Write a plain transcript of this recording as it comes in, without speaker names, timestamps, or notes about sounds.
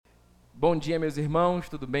Bom dia, meus irmãos,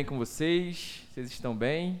 tudo bem com vocês? Vocês estão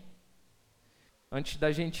bem? Antes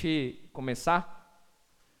da gente começar,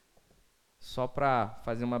 só para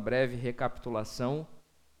fazer uma breve recapitulação,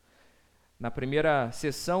 na primeira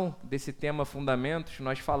sessão desse tema Fundamentos,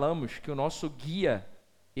 nós falamos que o nosso guia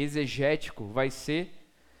exegético vai ser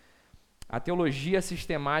a Teologia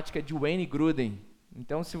Sistemática de Wayne Grudem.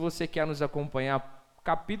 Então, se você quer nos acompanhar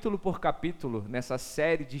capítulo por capítulo nessa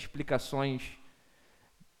série de explicações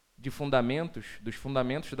de fundamentos, dos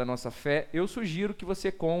fundamentos da nossa fé, eu sugiro que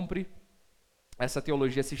você compre essa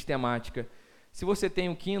teologia sistemática. Se você tem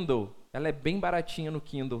o Kindle, ela é bem baratinha no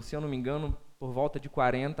Kindle, se eu não me engano, por volta de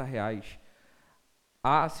R$40.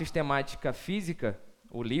 A sistemática física,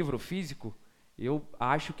 o livro físico, eu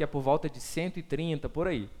acho que é por volta de 130, por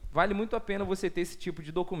aí. Vale muito a pena você ter esse tipo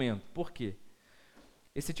de documento. Por quê?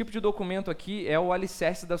 Esse tipo de documento aqui é o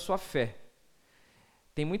alicerce da sua fé.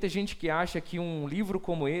 Tem muita gente que acha que um livro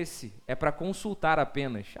como esse é para consultar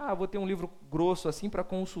apenas. Vou ter um livro grosso assim para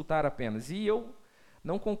consultar apenas. E eu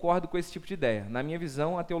não concordo com esse tipo de ideia. Na minha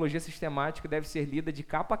visão, a teologia sistemática deve ser lida de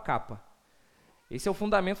capa a capa. Esse é o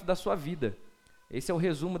fundamento da sua vida. Esse é o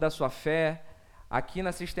resumo da sua fé. Aqui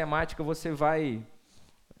na sistemática você vai...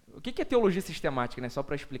 O que é teologia sistemática, né? Só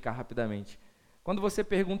para explicar rapidamente. Quando você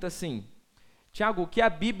pergunta assim, Tiago, o que a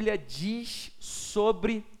Bíblia diz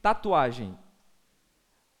sobre tatuagem?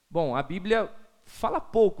 Bom, a Bíblia fala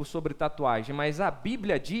pouco sobre tatuagem, mas a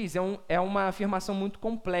Bíblia diz, é uma afirmação muito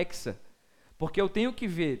complexa, porque eu tenho que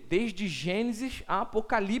ver desde Gênesis a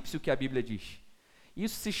Apocalipse o que a Bíblia diz.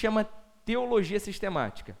 Isso se chama teologia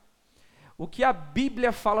sistemática. O que a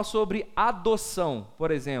Bíblia fala sobre adoção,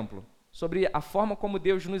 por exemplo, sobre a forma como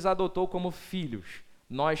Deus nos adotou como filhos,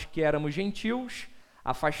 nós que éramos gentios,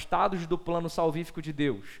 afastados do plano salvífico de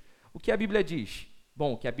Deus. O que a Bíblia diz?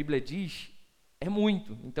 Bom, o que a Bíblia diz é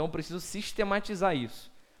muito, então eu preciso sistematizar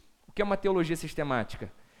isso. O que é uma teologia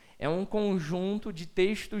sistemática? É um conjunto de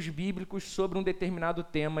textos bíblicos sobre um determinado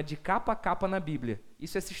tema, de capa a capa na Bíblia.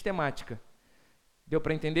 Isso é sistemática. Deu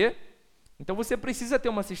para entender? Então você precisa ter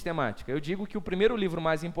uma sistemática. Eu digo que o primeiro livro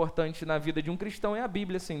mais importante na vida de um cristão é a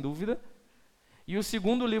Bíblia, sem dúvida. E o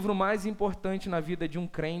segundo livro mais importante na vida de um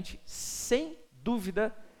crente, sem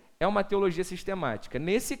dúvida, é uma teologia sistemática.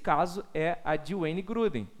 Nesse caso, é a de Wayne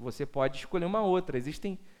Grudem. Você pode escolher uma outra,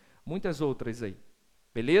 existem muitas outras aí.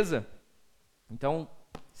 Beleza? Então,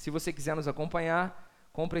 se você quiser nos acompanhar,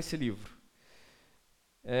 compre esse livro.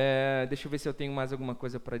 Deixa eu ver se eu tenho mais alguma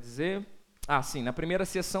coisa para dizer. Sim, na primeira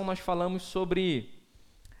sessão nós falamos sobre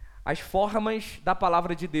as formas da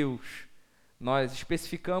palavra de Deus. Nós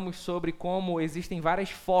especificamos sobre como existem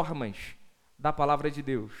várias formas da palavra de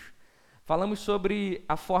Deus. Falamos sobre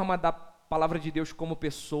a forma da palavra de Deus como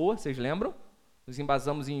pessoa, vocês lembram? Nos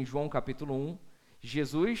embasamos em João capítulo 1.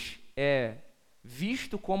 Jesus é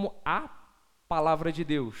visto como a palavra de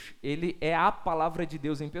Deus. Ele é a palavra de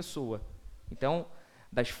Deus em pessoa. Então,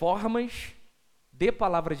 das formas de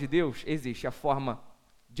palavra de Deus, existe a forma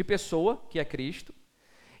de pessoa, que é Cristo.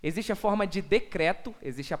 Existe a forma de decreto,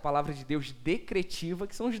 existe a palavra de Deus decretiva,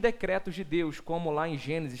 que são os decretos de Deus, como lá em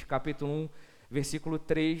Gênesis capítulo 1, versículo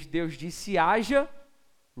 3, Deus disse, haja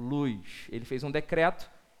luz. Ele fez um decreto,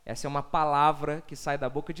 essa é uma palavra que sai da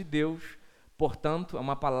boca de Deus, portanto, é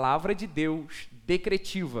uma palavra de Deus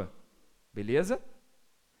decretiva. Beleza?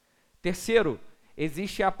 Terceiro,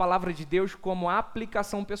 existe a palavra de Deus como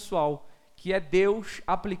aplicação pessoal, que é Deus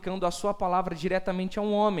aplicando a sua palavra diretamente a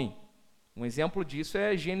um homem. Um exemplo disso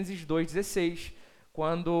é Gênesis 2,16,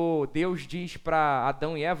 quando Deus diz para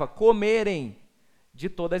Adão e Eva comerem de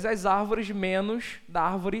todas as árvores, menos da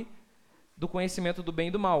árvore do conhecimento do bem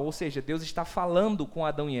e do mal. Ou seja, Deus está falando com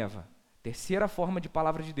Adão e Eva. Terceira forma de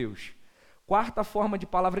palavra de Deus. Quarta forma de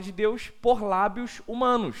palavra de Deus, por lábios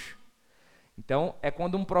humanos. Então, é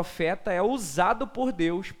quando um profeta é usado por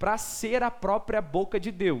Deus para ser a própria boca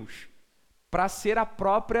de Deus, para ser a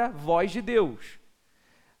própria voz de Deus.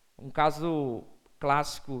 Um caso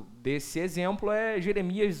clássico desse exemplo é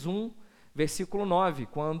Jeremias 1, versículo 9,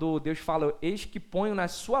 quando Deus fala, eis que ponho na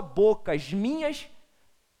sua boca as minhas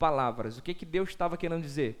palavras. O que Deus estava querendo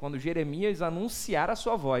dizer? Quando Jeremias anunciar a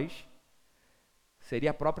sua voz,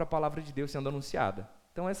 seria a própria palavra de Deus sendo anunciada.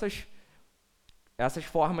 Então essas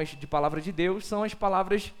formas de palavra de Deus são as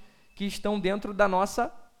palavras que estão dentro da nossa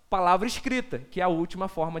palavra escrita, que é a última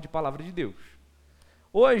forma de palavra de Deus.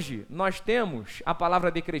 Hoje, nós temos a palavra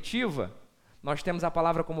decretiva, nós temos a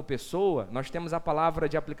palavra como pessoa, nós temos a palavra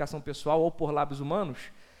de aplicação pessoal ou por lábios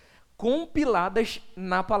humanos, compiladas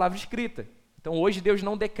na palavra escrita. Então, hoje Deus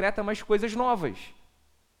não decreta mais coisas novas.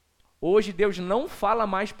 Hoje Deus não fala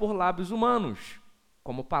mais por lábios humanos,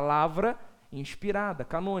 como palavra inspirada,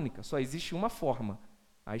 canônica. Só existe uma forma,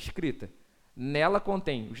 a escrita. Nela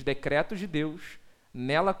contém os decretos de Deus,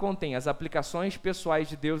 nela contém as aplicações pessoais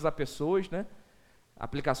de Deus a pessoas, né?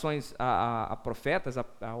 Aplicações a profetas,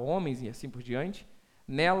 a homens e assim por diante.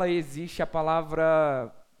 Nela existe a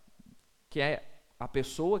palavra que é a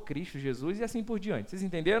pessoa, Cristo Jesus, e assim por diante. Vocês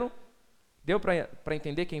entenderam? Deu para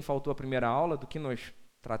entender quem faltou a primeira aula do que nós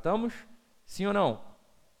tratamos? Sim ou não?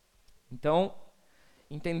 Então,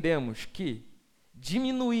 entendemos que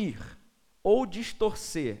diminuir ou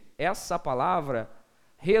distorcer essa palavra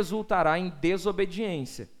resultará em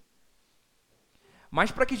desobediência.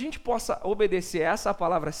 Mas para que a gente possa obedecer essa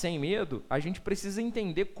palavra sem medo, a gente precisa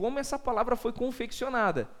entender como essa palavra foi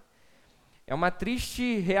confeccionada. É uma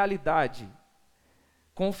triste realidade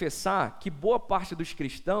confessar que boa parte dos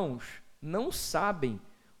cristãos não sabem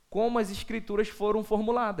como as Escrituras foram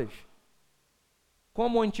formuladas,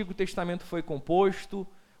 como o Antigo Testamento foi composto,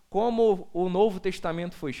 como o Novo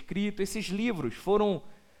Testamento foi escrito. Esses livros foram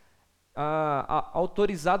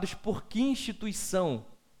autorizados por que instituição?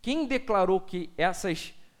 Quem declarou que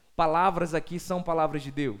essas palavras aqui são palavras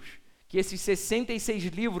de Deus? Que esses 66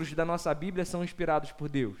 livros da nossa Bíblia são inspirados por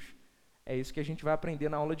Deus? É isso que a gente vai aprender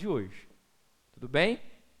na aula de hoje. Tudo bem?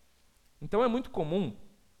 Então é muito comum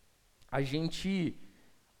a gente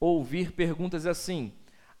ouvir perguntas assim: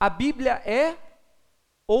 a Bíblia é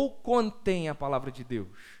ou contém a palavra de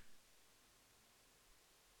Deus?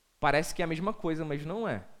 Parece que é a mesma coisa, mas não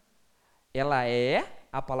é. Ela é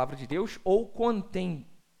a palavra de Deus ou contém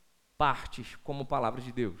partes como palavra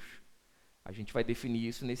de Deus? A gente vai definir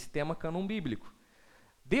isso nesse tema cânon bíblico.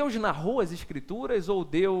 Deus narrou as Escrituras ou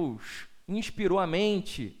Deus inspirou a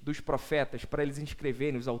mente dos profetas para eles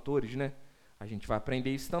escreverem, os autores, né? A gente vai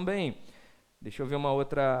aprender isso também. Deixa eu ver uma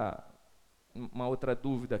outra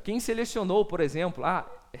dúvida. Quem selecionou, por exemplo...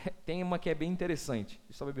 tem uma que é bem interessante.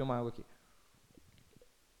 Deixa eu só beber uma água aqui.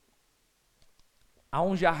 Há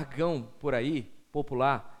um jargão por aí,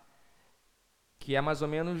 popular, que é mais ou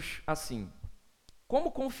menos assim: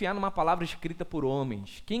 como confiar numa palavra escrita por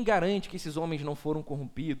homens? Quem garante que esses homens não foram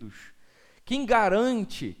corrompidos? Quem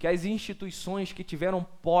garante que as instituições que tiveram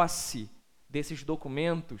posse desses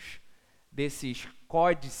documentos, desses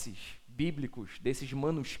códices bíblicos, desses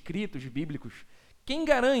manuscritos bíblicos, quem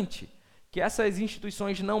garante que essas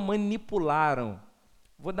instituições não manipularam?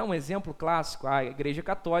 Vou dar um exemplo clássico. A Igreja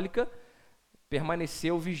Católica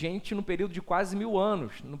permaneceu vigente no período de quase 1000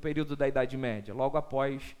 anos, no período da Idade Média, logo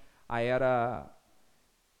após a era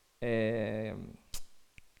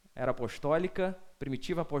apostólica,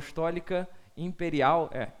 primitiva apostólica, imperial,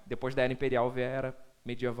 depois da era imperial veio a era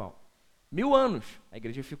medieval. 1000 anos, a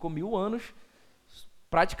igreja ficou 1000 anos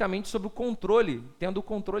praticamente sob o controle, tendo o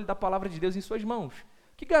controle da palavra de Deus em suas mãos.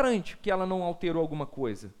 O que garante que ela não alterou alguma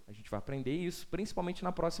coisa? A gente vai aprender isso, principalmente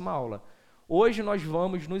na próxima aula. Hoje nós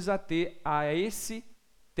vamos nos ater a esse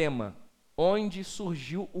tema, onde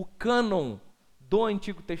surgiu o cânon do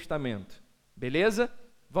Antigo Testamento. Beleza?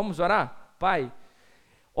 Vamos orar? Pai,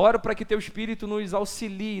 oro para que Teu Espírito nos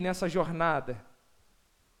auxilie nessa jornada,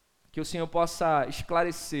 que o Senhor possa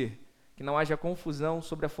esclarecer, que não haja confusão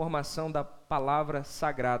sobre a formação da palavra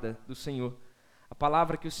sagrada do Senhor. A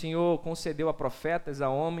palavra que o Senhor concedeu a profetas, a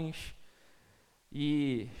homens,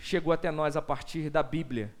 e chegou até nós a partir da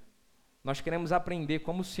Bíblia. Nós queremos aprender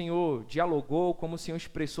como o Senhor dialogou, como o Senhor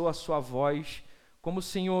expressou a sua voz, como o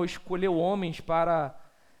Senhor escolheu homens para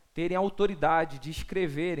terem autoridade de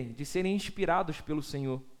escreverem, de serem inspirados pelo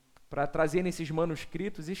Senhor, para trazerem esses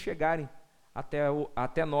manuscritos e chegarem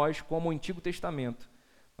até nós como o Antigo Testamento.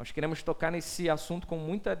 Nós queremos tocar nesse assunto com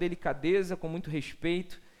muita delicadeza, com muito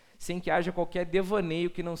respeito, sem que haja qualquer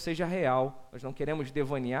devaneio que não seja real. Nós não queremos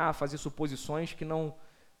devanear, fazer suposições que não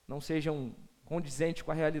sejam condizentes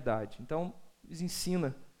com a realidade. Então, nos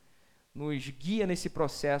ensina, nos guia nesse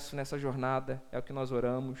processo, nessa jornada, é o que nós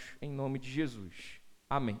oramos, em nome de Jesus.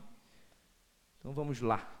 Amém. Então, vamos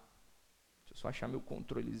lá. Deixa eu só achar meu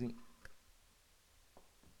controlezinho.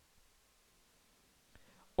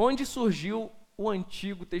 Onde surgiu o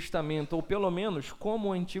Antigo Testamento, ou pelo menos como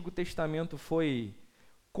o Antigo Testamento foi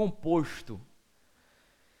composto?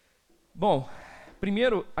 Bom,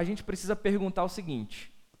 primeiro a gente precisa perguntar o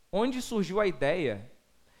seguinte: onde surgiu a ideia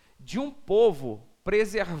de um povo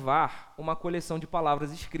preservar uma coleção de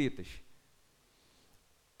palavras escritas?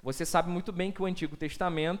 Você sabe muito bem que o Antigo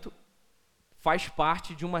Testamento faz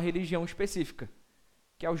parte de uma religião específica,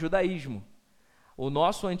 que é o judaísmo. O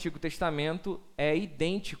nosso Antigo Testamento é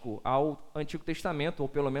idêntico ao Antigo Testamento, ou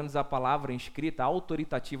pelo menos a palavra escrita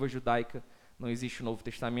autoritativa judaica. Não existe o Novo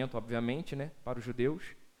Testamento, obviamente, né, para os judeus.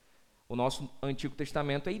 O nosso Antigo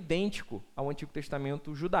Testamento é idêntico ao Antigo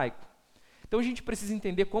Testamento judaico. Então a gente precisa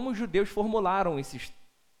entender como os judeus formularam esses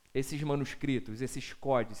esses manuscritos, esses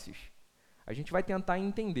códices? A gente vai tentar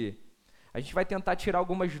entender. A gente vai tentar tirar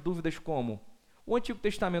algumas dúvidas como: o Antigo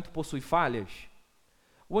Testamento possui falhas?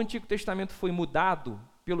 O Antigo Testamento foi mudado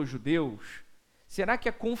pelos judeus? Será que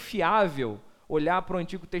é confiável olhar para o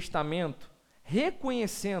Antigo Testamento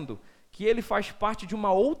reconhecendo que ele faz parte de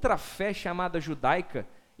uma outra fé chamada judaica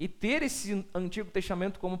e ter esse Antigo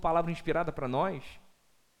Testamento como palavra inspirada para nós?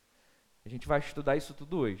 A gente vai estudar isso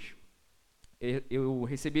tudo hoje. Eu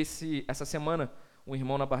recebi essa semana um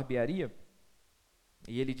irmão na barbearia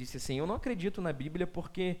e ele disse assim: eu não acredito na Bíblia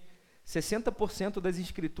porque 60% das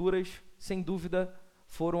escrituras, sem dúvida,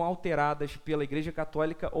 foram alteradas pela Igreja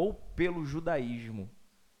Católica ou pelo judaísmo.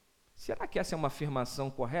 Será que essa é uma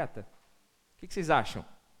afirmação correta? O que vocês acham?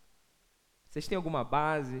 Vocês têm alguma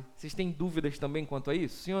base? Vocês têm dúvidas também quanto a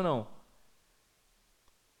isso? Sim ou não?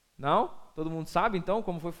 Não? Todo mundo sabe então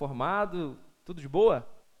como foi formado? Tudo de boa?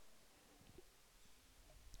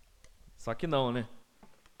 Só que não, né?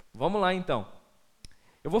 Vamos lá então.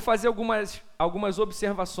 Eu vou fazer algumas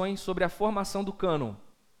observações sobre a formação do cânon.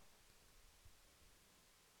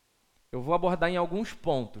 Eu vou abordar em alguns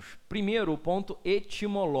pontos. Primeiro, o ponto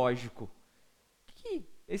etimológico. O que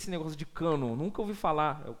é esse negócio de cânon? Nunca ouvi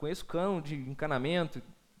falar. Eu conheço cânon de encanamento.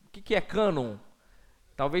 O que é cânon?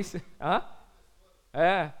 Talvez... Hã?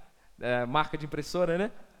 Marca de impressora,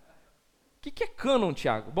 né? O que é cânon,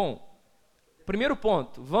 Tiago? Bom, primeiro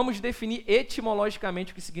ponto. Vamos definir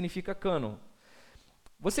etimologicamente o que significa cânon.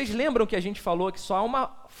 Vocês lembram que a gente falou que só há uma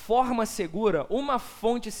forma segura, uma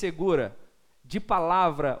fonte segura de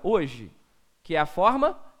palavra hoje, que é a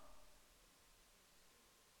forma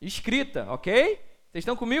escrita, ok? Vocês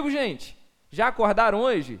estão comigo, gente? Já acordaram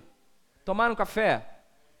hoje? Tomaram café?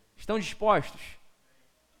 Estão dispostos?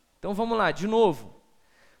 Então vamos lá, de novo.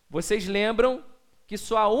 Vocês lembram que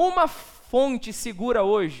só há uma fonte segura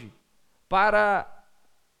hoje para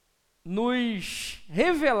nos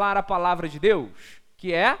revelar a palavra de Deus,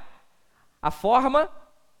 que é a forma.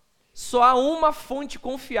 Só há uma fonte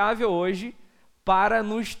confiável hoje para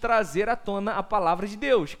nos trazer à tona a palavra de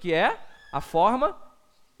Deus, que é a forma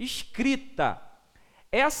escrita.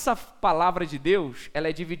 Essa palavra de Deus, ela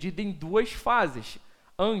é dividida em duas fases: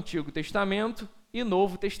 Antigo Testamento e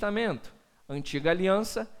Novo Testamento, Antiga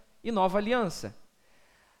Aliança e Nova Aliança.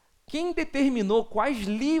 Quem determinou quais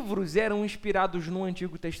livros eram inspirados no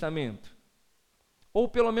Antigo Testamento? Ou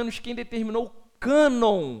pelo menos quem determinou o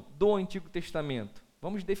cânon do Antigo Testamento?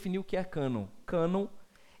 Vamos definir o que é cânon. Cânon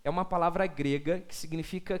é uma palavra grega que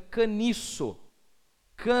significa caniço,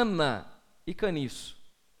 cana e caniço.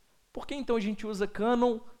 Por que então a gente usa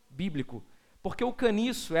cânon bíblico? Porque o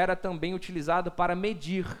caniço era também utilizado para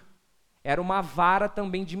medir. Era uma vara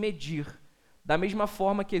também de medir. Da mesma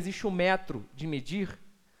forma que existe o metro de medir,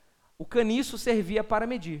 o caniço servia para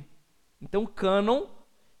medir. Então, cânon,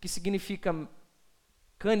 que significa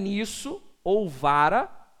caniço ou vara,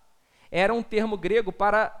 era um termo grego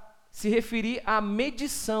para se referir à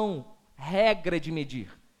medição, regra de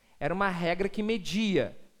medir. Era uma regra que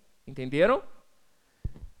media. Entenderam?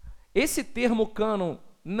 Esse termo cânon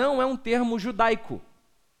não é um termo judaico.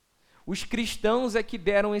 Os cristãos é que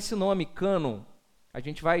deram esse nome, cânon. A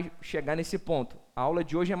gente vai chegar nesse ponto. A aula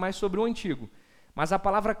de hoje é mais sobre o antigo. Mas a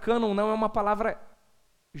palavra cânon não é uma palavra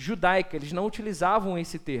judaica. Eles não utilizavam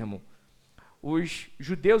esse termo. Os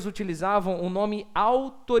judeus utilizavam um nome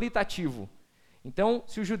autoritativo. Então,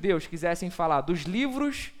 se os judeus quisessem falar dos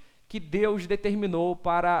livros que Deus determinou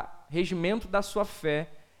para regimento da sua fé,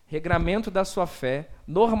 regramento da sua fé,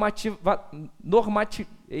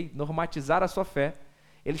 normatizar a sua fé,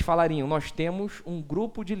 eles falariam: nós temos um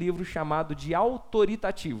grupo de livros chamado de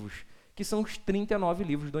autoritativos, que são os 39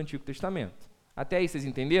 livros do Antigo Testamento. Até aí vocês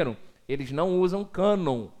entenderam? Eles não usam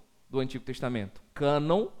cânon do Antigo Testamento.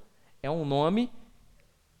 Cânon é um nome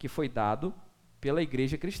que foi dado pela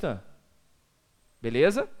igreja cristã.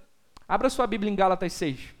 Beleza? Abra sua Bíblia em Gálatas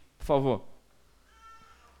 6, por favor.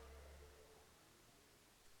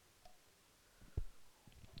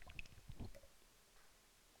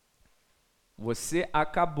 Você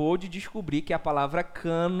acabou de descobrir que a palavra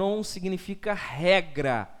cânon significa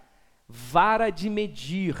regra, vara de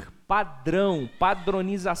medir, padrão,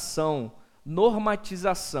 padronização,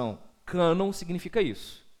 normatização. Cânon significa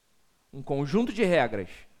isso. Um conjunto de regras,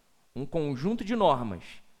 um conjunto de normas,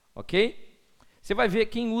 ok? Você vai ver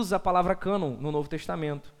quem usa a palavra cânon no Novo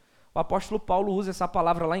Testamento. O apóstolo Paulo usa essa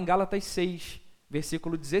palavra lá em Gálatas 6,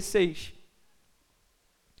 versículo 16.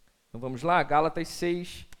 Então vamos lá, Gálatas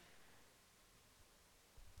 6,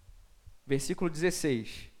 versículo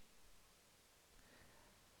 16.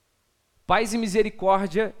 Paz e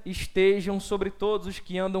misericórdia estejam sobre todos os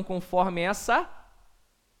que andam conforme essa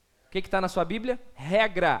O que está na sua Bíblia?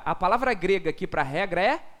 Regra. A palavra grega aqui para regra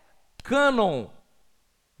é cânon.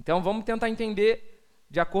 Então vamos tentar entender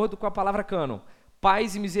de acordo com a palavra cânon.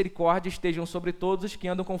 Paz e misericórdia estejam sobre todos os que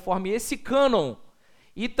andam conforme esse cânon,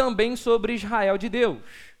 e também sobre Israel de Deus.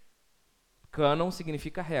 Cânon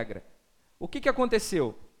significa regra. O que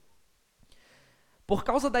aconteceu? Por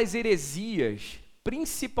causa das heresias,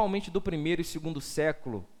 principalmente do primeiro e segundo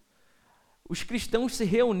século, os cristãos se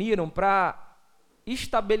reuniram para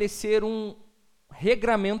estabelecer um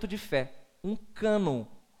regramento de fé, um cânon,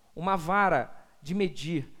 uma vara de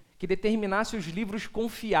medir, que determinasse os livros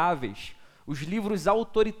confiáveis, os livros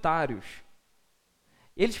autoritários.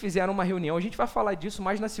 Eles fizeram uma reunião, a gente vai falar disso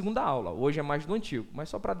mais na segunda aula, hoje é mais do Antigo, mas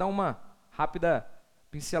só para dar uma rápida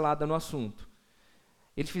pincelada no assunto.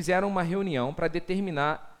 Eles fizeram uma reunião para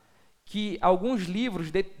determinar que alguns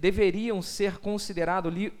livros deveriam ser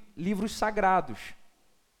considerados livros sagrados.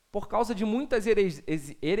 Por causa de muitas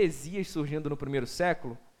heresias surgindo no primeiro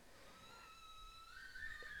século,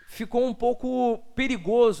 ficou um pouco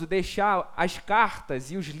perigoso deixar as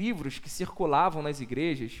cartas e os livros que circulavam nas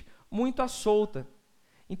igrejas muito à solta.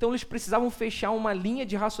 Então eles precisavam fechar uma linha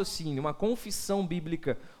de raciocínio, uma confissão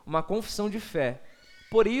bíblica, uma confissão de fé.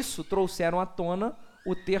 Por isso trouxeram à tona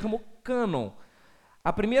o termo cânon.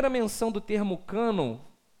 A primeira menção do termo cânon,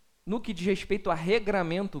 no que diz respeito a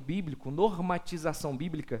regramento bíblico, normatização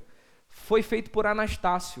bíblica, foi feito por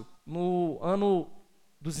Anastácio, no ano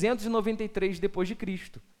 293 depois de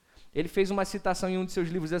Cristo. Ele fez uma citação em um de seus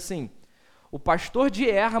livros assim: o pastor de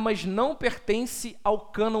Hermas não pertence ao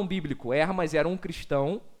cânon bíblico. Hermas era um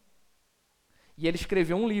cristão e ele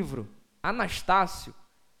escreveu um livro. Anastácio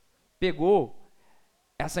pegou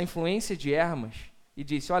essa influência de Hermas e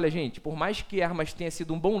disse: olha, gente, por mais que Hermas tenha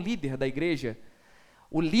sido um bom líder da igreja,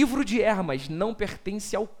 o livro de Hermas não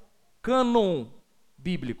pertence ao cânon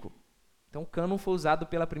bíblico. Então o cânon foi usado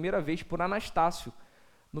pela primeira vez por Anastácio,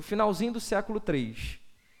 no finalzinho do século III.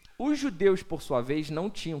 Os judeus, por sua vez, não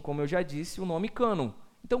tinham, como eu já disse, o nome cânon.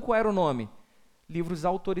 Então qual era o nome? Livros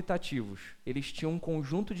autoritativos. Eles tinham um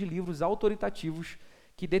conjunto de livros autoritativos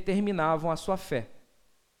que determinavam a sua fé.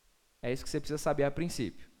 É isso que você precisa saber a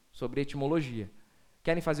princípio, sobre etimologia.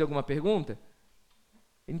 Querem fazer alguma pergunta?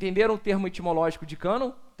 Entenderam o termo etimológico de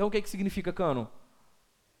cânon? Então o que significa cânon?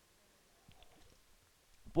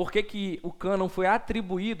 Por que o cânon foi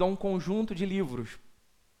atribuído a um conjunto de livros?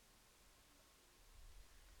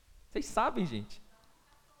 Vocês sabem, gente?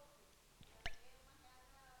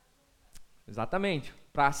 Exatamente.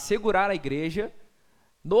 Para assegurar a igreja,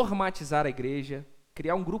 normatizar a igreja,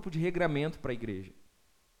 criar um grupo de regramento para a igreja.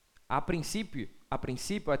 A princípio,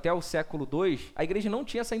 até o século II, a igreja não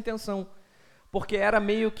tinha essa intenção, porque era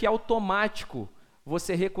meio que automático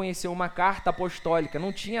você reconhecer uma carta apostólica.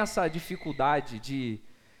 Não tinha essa dificuldade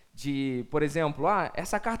de, por exemplo,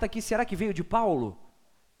 essa carta aqui, será que veio de Paulo?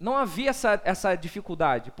 Não havia essa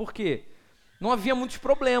dificuldade. Por quê? Não havia muitos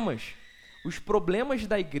problemas. Os problemas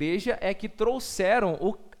da igreja é que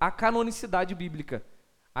trouxeram a canonicidade bíblica.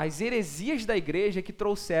 As heresias da igreja é que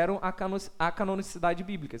trouxeram a canonicidade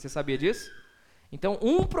bíblica. Você sabia disso? Então,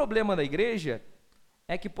 um problema da igreja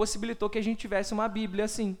é que possibilitou que a gente tivesse uma Bíblia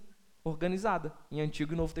assim, organizada, em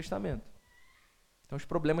Antigo e Novo Testamento. Então, os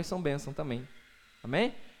problemas são bênção também.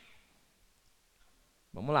 Amém?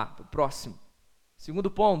 Vamos lá, para o próximo.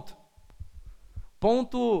 Segundo ponto.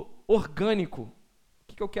 Ponto orgânico.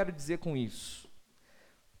 O que eu quero dizer com isso?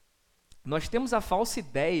 Nós temos a falsa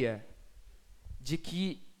ideia de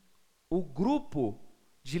que o grupo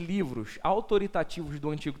de livros autoritativos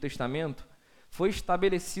do Antigo Testamento foi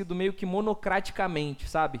estabelecido meio que monocraticamente,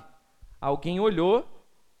 sabe? Alguém olhou,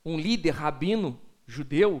 um líder rabino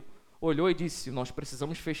judeu, olhou e disse: nós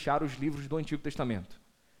precisamos fechar os livros do Antigo Testamento.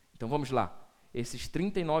 Então vamos lá. Esses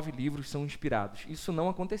 39 livros são inspirados. Isso não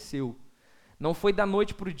aconteceu. Não foi da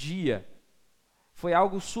noite para o dia. Foi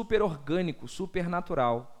algo super orgânico, super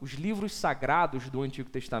natural. Os livros sagrados do Antigo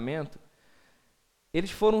Testamento,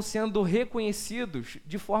 eles foram sendo reconhecidos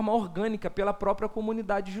de forma orgânica pela própria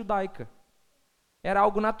comunidade judaica. Era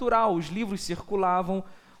algo natural. Os livros circulavam,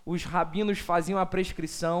 os rabinos faziam a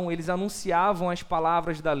prescrição, eles anunciavam as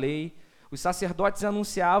palavras da lei, os sacerdotes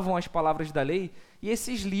anunciavam as palavras da lei, e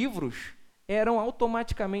esses livros eram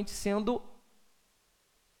automaticamente sendo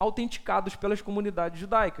autenticados pelas comunidades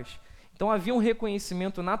judaicas. Então havia um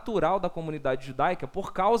reconhecimento natural da comunidade judaica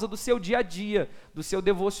por causa do seu dia a dia, do seu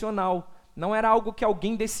devocional. Não era algo que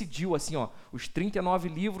alguém decidiu assim, os 39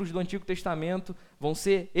 livros do Antigo Testamento vão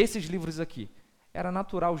ser esses livros aqui. Era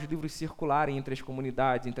natural os livros circularem entre as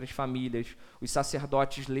comunidades, entre as famílias, os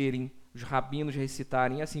sacerdotes lerem, os rabinos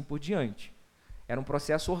recitarem e assim por diante. Era um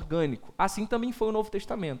processo orgânico. Assim também foi o Novo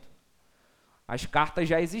Testamento. As cartas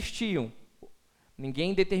já existiam.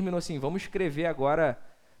 Ninguém determinou assim, vamos escrever agora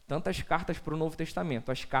tantas cartas para o Novo Testamento.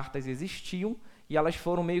 As cartas existiam e elas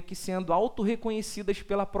foram meio que sendo autorreconhecidas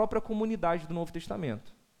pela própria comunidade do Novo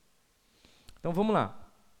Testamento. Então vamos lá.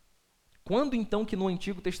 Quando então que no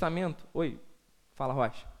Antigo Testamento... Oi, fala,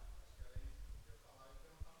 Rocha.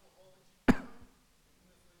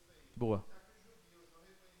 Boa.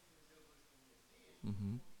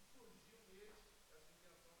 Uhum.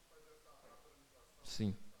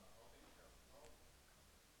 Sim.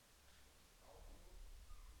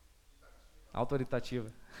 Autoritativa.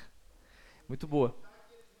 Muito boa.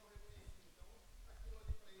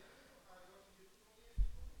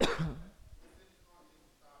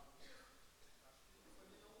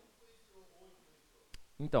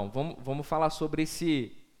 Então, vamos falar sobre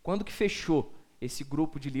esse... Quando que fechou esse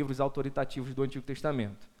grupo de livros autoritativos do Antigo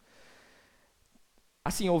Testamento?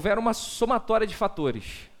 Assim, houveram uma somatória de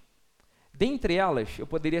fatores. Dentre elas, eu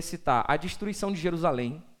poderia citar a destruição de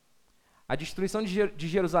Jerusalém. A destruição de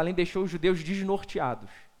Jerusalém deixou os judeus desnorteados,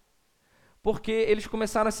 porque eles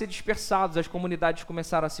começaram a ser dispersados, as comunidades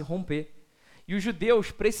começaram a se romper, e os judeus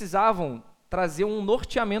precisavam trazer um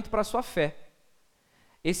norteamento para a sua fé.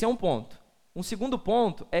 Esse é um ponto. Um segundo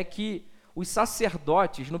ponto é que os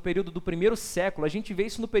sacerdotes, no período do primeiro século, a gente vê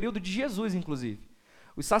isso no período de Jesus, inclusive,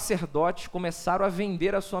 os sacerdotes começaram a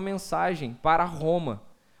vender a sua mensagem para Roma.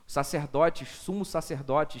 Os sacerdotes, sumos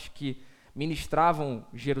sacerdotes que ministravam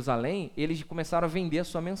Jerusalém, eles começaram a vender a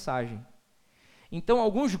sua mensagem. Então,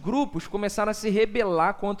 alguns grupos começaram a se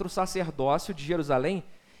rebelar contra o sacerdócio de Jerusalém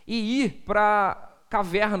e ir para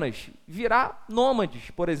cavernas, virar nômades,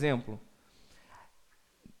 por exemplo.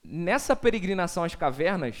 Nessa peregrinação às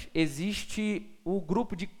cavernas, existe o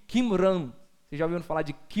grupo de Qumran. Vocês já ouviram falar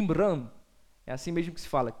de Qumran? É assim mesmo que se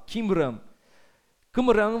fala, Qumran.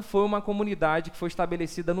 Qumran foi uma comunidade que foi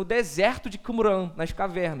estabelecida no deserto de Qumran, nas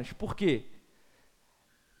cavernas. Por quê?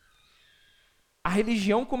 A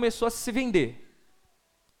religião começou a se vender.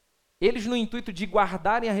 Eles, no intuito de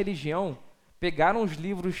guardarem a religião, pegaram os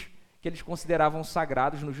livros que eles consideravam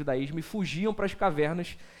sagrados no judaísmo e fugiam para as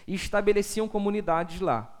cavernas e estabeleciam comunidades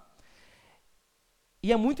lá.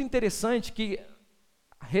 E é muito interessante que,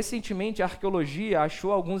 recentemente, a arqueologia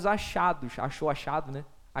achou alguns achados, achou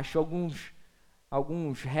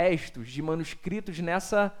alguns restos de manuscritos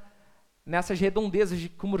nessas redondezas de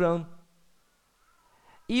Qumran.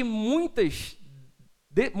 E muitos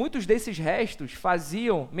desses restos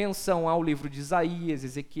faziam menção ao livro de Isaías,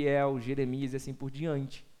 Ezequiel, Jeremias e assim por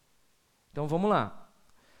diante. Então vamos lá.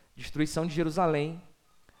 Destruição de Jerusalém,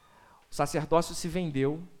 o sacerdócio se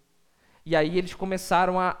vendeu, e aí eles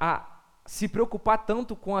começaram a se preocupar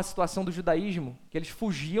tanto com a situação do judaísmo, que eles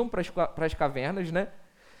fugiam para as cavernas, né?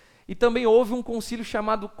 E também houve um concílio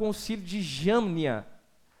chamado Concílio de Jamnia.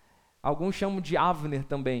 Alguns chamam de Avner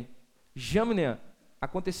também. Jamnia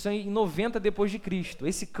aconteceu em 90 depois de Cristo.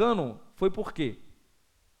 Esse cânon foi por quê?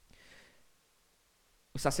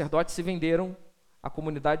 Os sacerdotes se venderam, a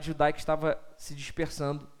comunidade judaica estava se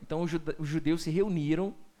dispersando. Então os judeus se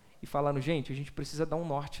reuniram e falaram, gente, a gente precisa dar um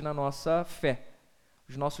norte na nossa fé.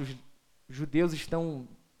 Os nossos judeus estão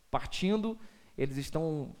partindo, eles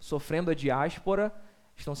estão sofrendo a diáspora,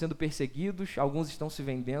 estão sendo perseguidos, alguns estão se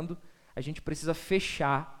vendendo. A gente precisa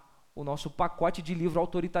fechar o nosso pacote de livro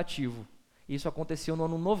autoritativo. Isso aconteceu no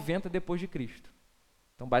ano 90 depois de Cristo.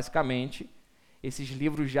 Então, basicamente, esses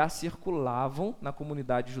livros já circulavam na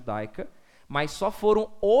comunidade judaica, mas só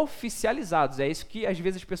foram oficializados. É isso que, às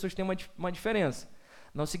vezes, as pessoas têm uma diferença.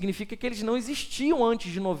 Não significa que eles não existiam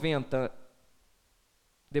antes de 90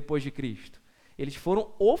 depois de Cristo. Eles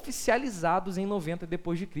foram oficializados em 90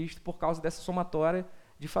 depois de Cristo por causa dessa somatória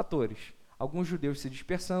de fatores. Alguns judeus se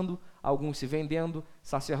dispersando, alguns se vendendo,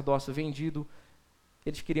 sacerdócio vendido.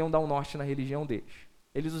 Eles queriam dar um norte na religião deles.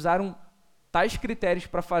 Eles usaram tais critérios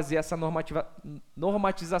para fazer essa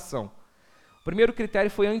normatização. O primeiro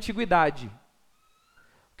critério foi a antiguidade.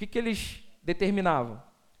 O que eles determinavam?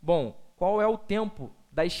 Bom, qual é o tempo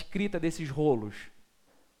da escrita desses rolos?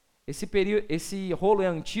 Esse rolo é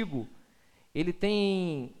antigo, ele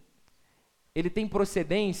tem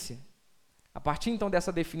procedência. A partir então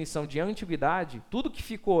dessa definição de antiguidade, tudo que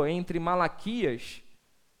ficou entre Malaquias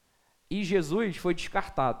e Jesus foi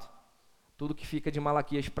descartado. Tudo que fica de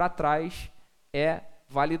Malaquias para trás é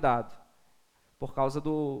validado, por causa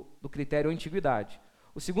do critério antiguidade.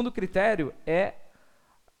 O segundo critério é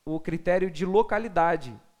o critério de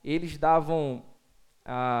localidade. Eles davam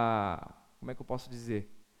como é que eu posso dizer?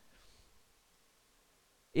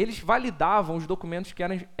 Eles validavam os documentos que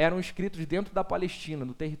eram escritos dentro da Palestina,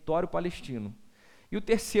 no território palestino. E o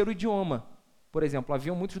terceiro, idioma. Por exemplo,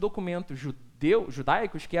 havia muitos documentos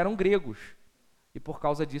judaicos que eram gregos. e por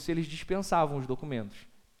causa disso eles dispensavam os documentos.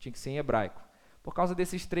 Tinha que ser em hebraico. Por causa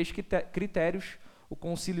desses 3 critérios, o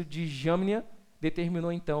Concílio de Jamnia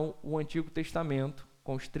determinou então o Antigo Testamento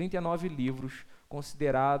com os 39 livros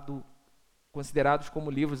considerados como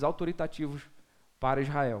livros autoritativos para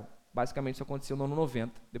Israel. Basicamente isso aconteceu no ano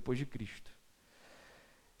 90 depois de Cristo.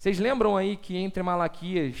 Vocês lembram aí que entre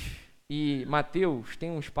Malaquias e Mateus tem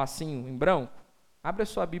um espacinho em branco? Abre a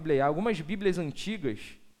sua Bíblia aí. Algumas Bíblias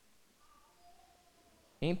antigas,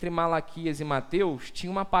 entre Malaquias e Mateus,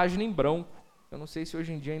 tinha uma página em branco. Eu não sei se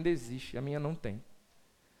hoje em dia ainda existe, a minha não tem.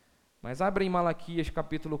 Mas abre em Malaquias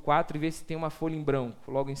capítulo 4 e vê se tem uma folha em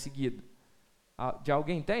branco logo em seguida. De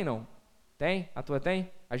alguém tem, não? Tem? A tua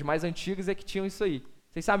tem? As mais antigas é que tinham isso aí.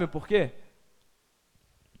 Vocês sabem o porquê?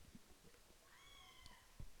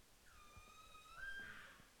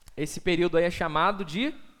 Esse período aí é chamado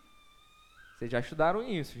de... Vocês já estudaram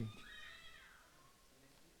isso, gente.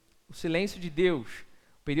 O silêncio de Deus.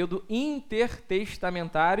 O período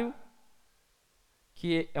intertestamentário,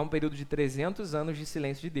 que é um período de 300 anos de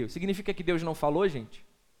silêncio de Deus. Significa que Deus não falou, gente?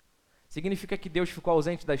 Significa que Deus ficou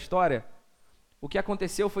ausente da história? O que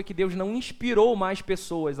aconteceu foi que Deus não inspirou mais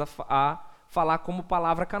pessoas a falar como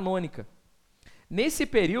palavra canônica. Nesse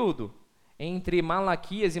período, entre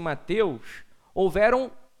Malaquias e Mateus,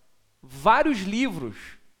 houveram vários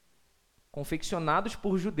livros confeccionados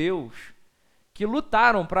por judeus que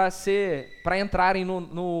lutaram para entrarem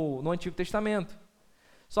no Antigo Testamento.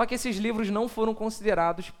 Só que esses livros não foram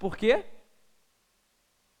considerados, por quê?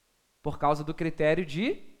 Por causa do critério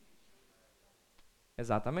de...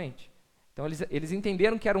 Exatamente. Então eles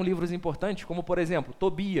entenderam que eram livros importantes, como por exemplo,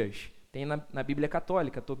 Tobias, tem na Bíblia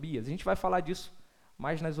Católica, Tobias. A gente vai falar disso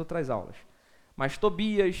mais nas outras aulas. Mas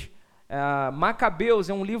Tobias, Macabeus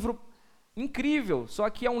é um livro incrível, só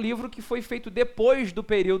que é um livro que foi feito depois do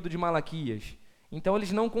período de Malaquias. Então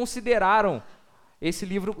eles não consideraram esse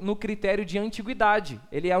livro no critério de antiguidade.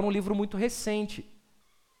 Ele era um livro muito recente.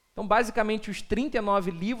 Então, basicamente, os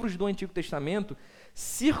 39 livros do Antigo Testamento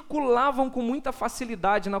circulavam com muita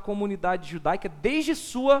facilidade na comunidade judaica desde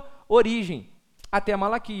sua origem até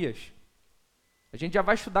Malaquias. A gente já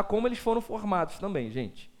vai estudar como eles foram formados também,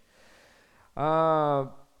 gente.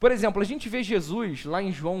 Por exemplo, a gente vê Jesus lá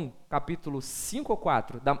em João, capítulo 5 ou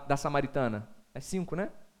 4, da Samaritana. É 5,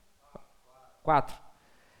 né? 4.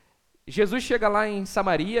 Jesus chega lá em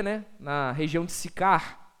Samaria, né, na região de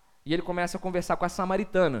Sicar, e ele começa a conversar com a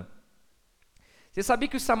samaritana. Você sabia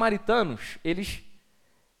que os samaritanos, eles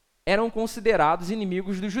eram considerados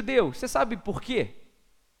inimigos dos judeus? Você sabe por quê?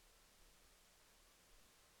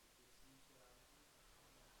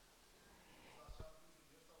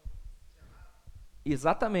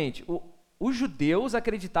 Exatamente. Os judeus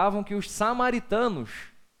acreditavam que os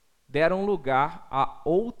samaritanos deram lugar a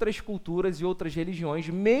outras culturas e outras religiões,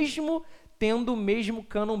 mesmo tendo o mesmo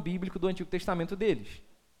cânon bíblico do Antigo Testamento deles.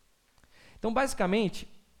 Então, basicamente,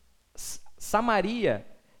 Samaria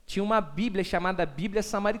tinha uma Bíblia chamada Bíblia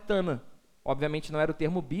Samaritana. Obviamente não era o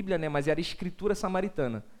termo Bíblia, né, mas era a escritura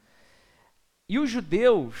samaritana. E os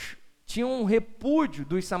judeus tinham um repúdio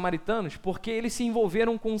dos samaritanos porque eles se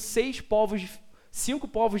envolveram com 5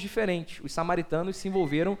 povos diferentes. Os samaritanos se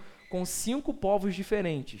envolveram com 5 povos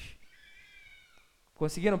diferentes.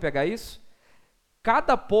 Conseguiram pegar isso?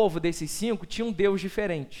 Cada povo desses 5 tinha um Deus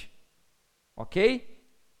diferente. Ok?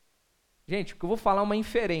 Gente, o que eu vou falar é uma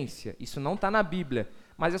inferência. Isso não está na Bíblia,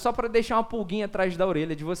 mas é só para deixar uma pulguinha atrás da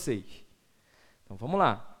orelha de vocês. Então vamos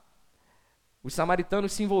lá. Os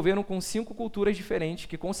samaritanos se envolveram com 5 culturas diferentes,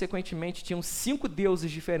 que consequentemente tinham 5 deuses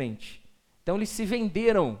diferentes. Então eles se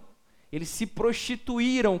venderam, eles se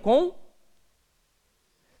prostituíram com...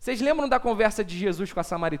 Vocês lembram da conversa de Jesus com a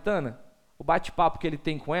samaritana? O bate-papo que ele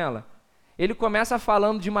tem com ela? Ele começa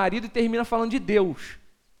falando de marido e termina falando de Deus.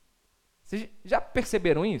 Vocês já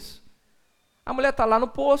perceberam isso? A mulher está lá no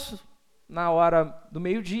poço, na hora do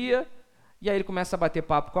meio-dia, e aí ele começa a bater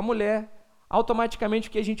papo com a mulher. Automaticamente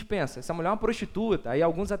o que a gente pensa? Essa mulher é uma prostituta. Aí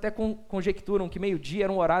alguns até conjecturam que meio-dia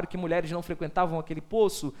era um horário que mulheres não frequentavam aquele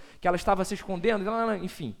poço, que ela estava se escondendo,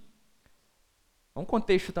 enfim. É um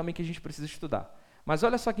contexto também que a gente precisa estudar. Mas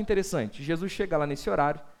olha só que interessante, Jesus chega lá nesse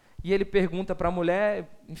horário, e ele pergunta para a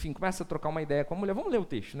mulher, enfim, começa a trocar uma ideia com a mulher. Vamos ler o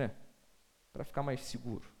texto, né? Para ficar mais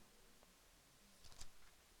seguro.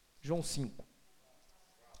 João 5.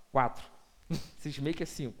 4. Vocês meio que é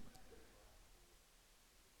 5.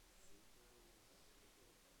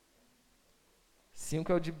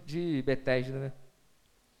 É o de Betesda, né?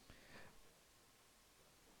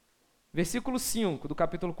 Versículo 5 do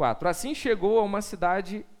capítulo 4. Assim chegou a uma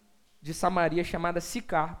cidade de Samaria chamada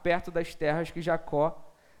Sicar, perto das terras que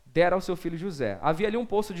Jacó dera ao seu filho José. Havia ali um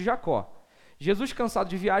poço de Jacó. Jesus, cansado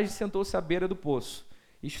de viagem, sentou-se à beira do poço.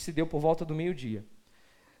 Isto se deu por volta do meio-dia.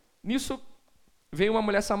 Nisso, veio uma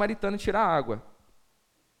mulher samaritana tirar água.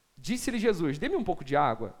 Disse-lhe Jesus: dê-me um pouco de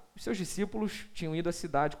água. Os seus discípulos tinham ido à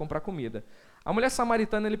cidade comprar comida. A mulher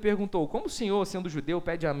samaritana lhe perguntou: como o senhor, sendo judeu,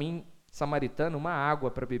 pede a mim, samaritano, uma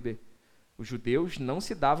água para beber? Os judeus não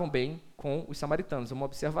se davam bem com os samaritanos, é uma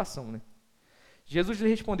observação, né? Jesus lhe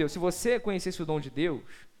respondeu: se você conhecesse o dom de Deus,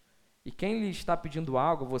 e quem lhe está pedindo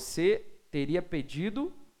água, você teria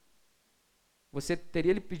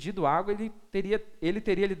lhe pedido água, ele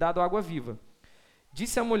teria lhe dado água viva.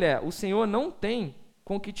 Disse a mulher: o senhor não tem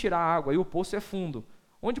com que tirar água, e o poço é fundo.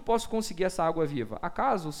 Onde posso conseguir essa água viva?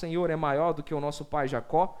 Acaso o Senhor é maior do que o nosso pai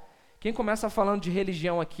Jacó? Quem começa falando de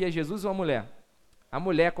religião aqui é Jesus ou a mulher? A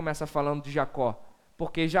mulher começa falando de Jacó,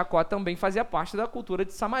 porque Jacó também fazia parte da cultura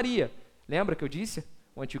de Samaria. Lembra que eu disse?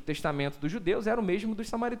 O Antigo Testamento dos judeus era o mesmo dos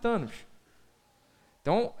samaritanos.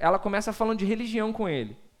 Então, ela começa falando de religião com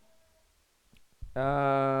ele.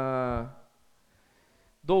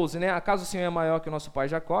 12, né? Acaso o Senhor é maior que o nosso pai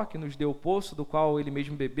Jacó, que nos deu o poço, do qual ele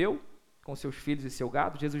mesmo bebeu, com seus filhos e seu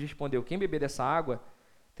gado? Jesus respondeu: quem beber dessa água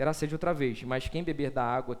terá sede outra vez, mas quem beber da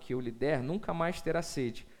água que eu lhe der nunca mais terá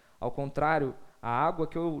sede. Ao contrário, a água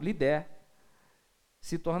que eu lhe der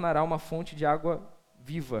se tornará uma fonte de água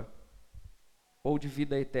viva ou de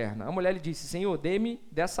vida eterna. A mulher lhe disse: Senhor, dê-me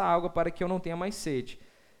dessa água para que eu não tenha mais sede.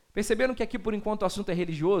 Perceberam que aqui, por enquanto, o assunto é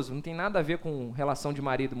religioso, não tem nada a ver com relação de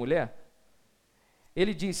marido e mulher?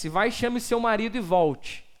 Ele disse: vai, chame seu marido e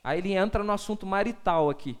volte. Aí ele entra no assunto marital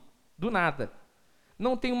aqui, do nada.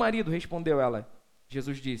 Não tenho marido, respondeu ela.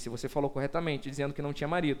 Jesus disse: você falou corretamente, dizendo que não tinha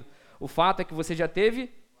marido. O fato é que você já teve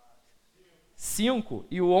 5,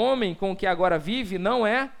 e o homem com o que agora vive não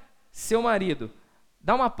é seu marido.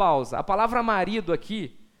 Dá uma pausa. A palavra marido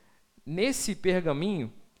aqui, nesse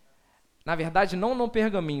pergaminho, na verdade não no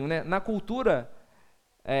pergaminho, né? Na cultura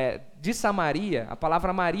de Samaria, a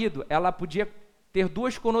palavra marido, ela podia ter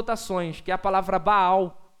 2 conotações, que é a palavra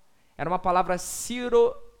Baal. Era uma palavra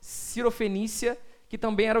cirofenícia, que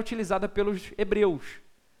também era utilizada pelos hebreus,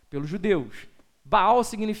 pelos judeus. Baal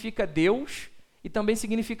significa Deus e também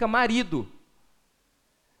significa marido.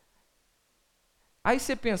 Aí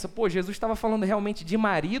você pensa, pô, Jesus estava falando realmente de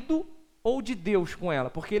marido ou de Deus com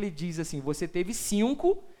ela? Porque ele diz assim: você teve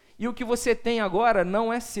 5 e o que você tem agora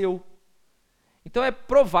não é seu. Então é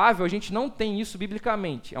provável, a gente não tem isso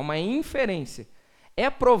biblicamente, é uma inferência. É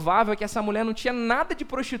provável que essa mulher não tinha nada de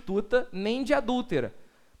prostituta nem de adúltera.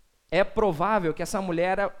 É provável que essa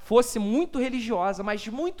mulher fosse muito religiosa, mas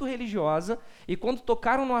muito religiosa, e quando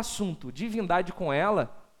tocaram no assunto divindade com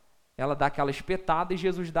ela, ela dá aquela espetada e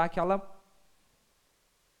Jesus dá aquela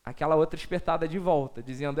outra espetada de volta,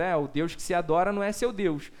 dizendo: o Deus que se adora não é seu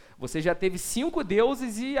Deus. Você já teve 5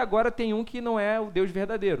 deuses e agora tem um que não é o Deus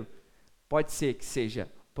verdadeiro. Pode ser que seja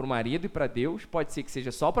para o marido e para Deus, pode ser que seja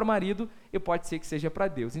só para o marido e pode ser que seja para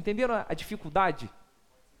Deus. Entenderam a dificuldade?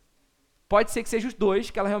 Pode ser que seja os 2,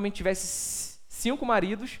 que ela realmente tivesse 5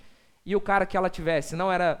 maridos e o cara que ela tivesse não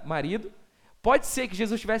era marido. Pode ser que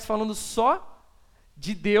Jesus estivesse falando só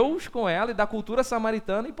de Deus com ela e da cultura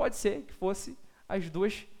samaritana, e pode ser que fosse as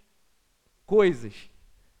 2 coisas.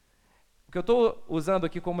 O que eu estou usando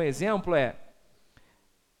aqui como exemplo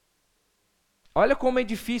olha como é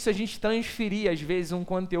difícil a gente transferir, às vezes, um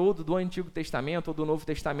conteúdo do Antigo Testamento ou do Novo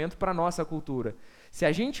Testamento para a nossa cultura. Se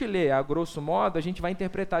a gente lê a grosso modo, a gente vai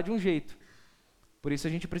interpretar de um jeito. Por isso a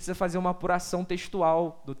gente precisa fazer uma apuração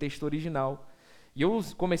textual do texto original. E eu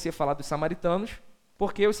comecei a falar dos samaritanos,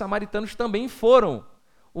 porque os samaritanos também foram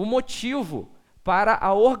o motivo para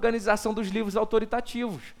a organização dos livros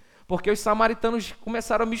autoritativos. Porque os samaritanos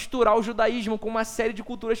começaram a misturar o judaísmo com uma série de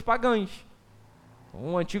culturas pagãs.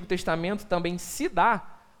 O Antigo Testamento também se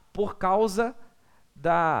dá por causa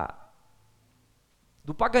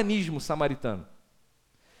do paganismo samaritano.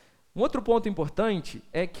 Um outro ponto importante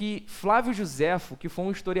é que Flávio Josefo, que foi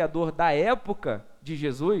um historiador da época de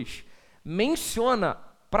Jesus, menciona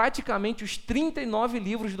praticamente os 39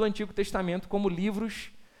 livros do Antigo Testamento como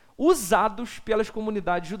livros usados pelas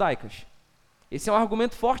comunidades judaicas. Esse é um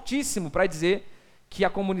argumento fortíssimo para dizer que a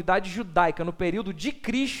comunidade judaica, no período de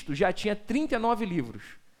Cristo, já tinha 39 livros.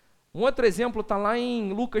 Um outro exemplo está lá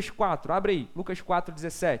em Lucas 4. Abre aí, Lucas 4,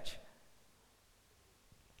 17.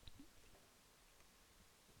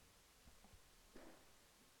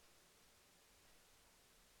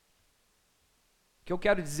 O que eu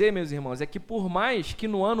quero dizer, meus irmãos, é que por mais que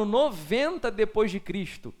no ano 90 depois de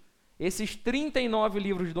Cristo, esses 39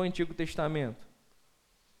 livros do Antigo Testamento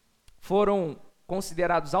foram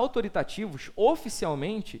considerados autoritativos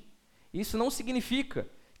oficialmente, isso não significa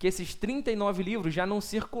que esses 39 livros já não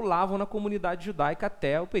circulavam na comunidade judaica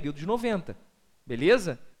até o período de 90.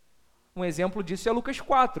 Beleza? Um exemplo disso é Lucas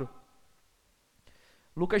 4.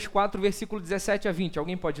 Lucas 4, versículo 17 a 20.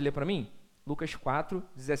 Alguém pode ler para mim? Lucas 4,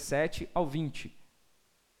 17 ao 20.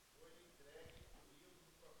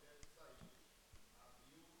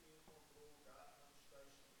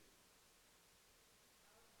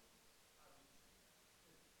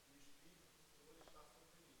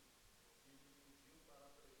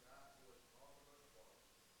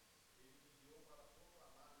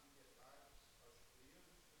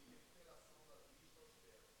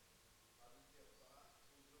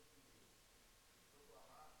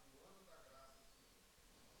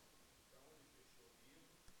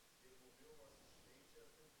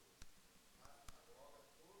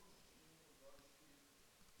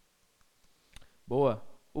 Boa.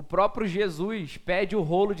 O próprio Jesus pede o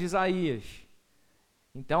rolo de Isaías.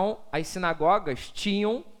 Então, as sinagogas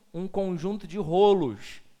tinham um conjunto de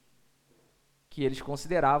rolos que eles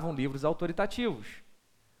consideravam livros autoritativos.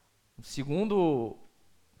 O segundo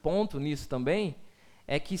ponto nisso também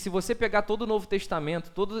é que se você pegar todo o Novo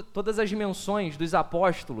Testamento, todas as menções dos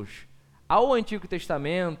apóstolos ao Antigo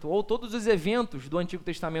Testamento, ou todos os eventos do Antigo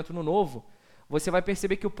Testamento no Novo, você vai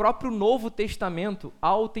perceber que o próprio Novo Testamento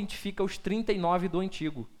autentifica os 39 do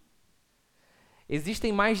Antigo.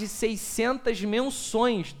 Existem mais de 600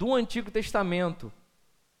 menções do Antigo Testamento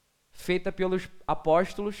feitas pelos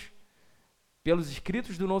apóstolos, pelos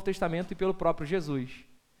escritos do Novo Testamento e pelo próprio Jesus.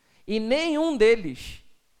 E nenhum deles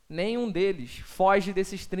foge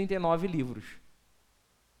desses 39 livros.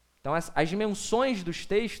 Então, as menções dos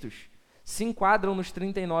textos se enquadram nos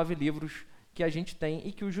 39 livros que a gente tem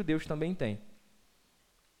e que os judeus também têm.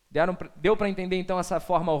 Deu para entender, então, essa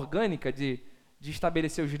forma orgânica de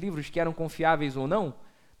estabelecer os livros que eram confiáveis ou não?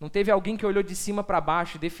 Não teve alguém que olhou de cima para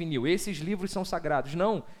baixo e definiu, esses livros são sagrados.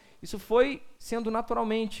 Não, isso foi sendo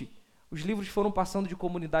naturalmente. Os livros foram passando de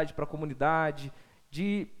comunidade para comunidade,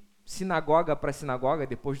 de sinagoga para sinagoga,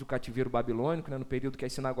 depois do cativeiro babilônico, no período que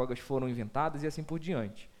as sinagogas foram inventadas e assim por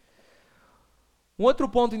diante. Um outro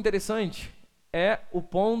ponto interessante é o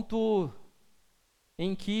ponto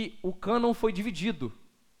em que o cânon foi dividido.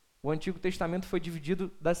 O Antigo Testamento foi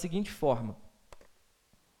dividido da seguinte forma.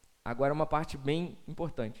 Agora uma parte bem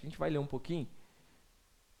importante. A gente vai ler um pouquinho.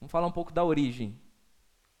 Vamos falar um pouco da origem.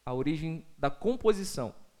 A origem da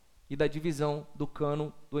composição e da divisão do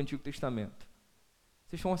cânon do Antigo Testamento.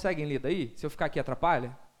 Vocês conseguem ler daí? Se eu ficar aqui,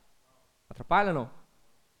 atrapalha? Atrapalha ou não? Vou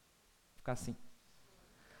ficar assim.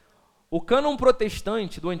 O cânon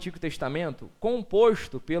protestante do Antigo Testamento,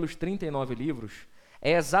 composto pelos 39 livros,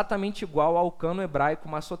 é exatamente igual ao cânon hebraico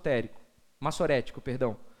massorético.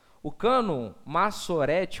 O cânon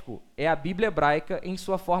massorético é a Bíblia hebraica em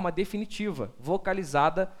sua forma definitiva,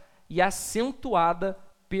 vocalizada e acentuada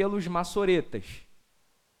pelos massoretas.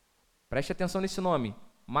 Preste atenção nesse nome,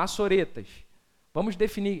 massoretas. Vamos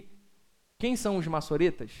definir quem são os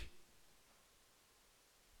massoretas?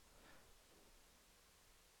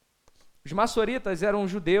 Os maçoretas eram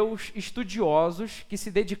judeus estudiosos que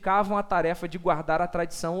se dedicavam à tarefa de guardar a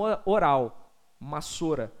tradição oral,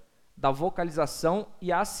 maçora, da vocalização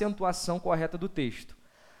e acentuação correta do texto.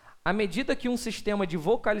 À medida que um sistema de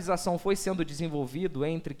vocalização foi sendo desenvolvido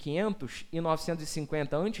entre 500 e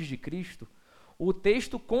 950 a.C., o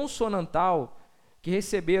texto consonantal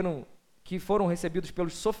que foram recebidos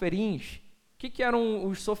pelos soferins. O que eram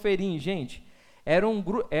os soferins, gente? Eram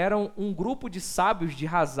um grupo de sábios de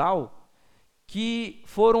Hazal que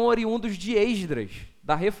foram oriundos de Esdras,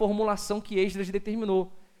 da reformulação que Esdras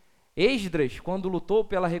determinou. Esdras, quando lutou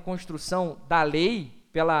pela reconstrução da lei,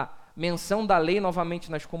 pela menção da lei novamente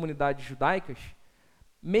nas comunidades judaicas,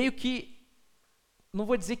 meio que, não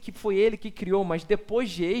vou dizer que foi ele que criou, mas depois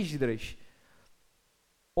de Esdras,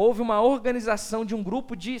 houve uma organização de um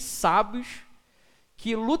grupo de sábios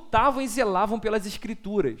que lutavam e zelavam pelas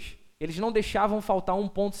escrituras. Eles não deixavam faltar um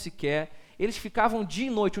ponto sequer. Eles ficavam dia e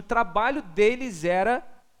noite. O trabalho deles era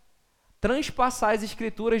transpassar as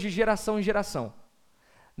escrituras de geração em geração.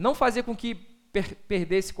 Não fazer com que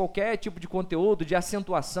perdesse qualquer tipo de conteúdo, de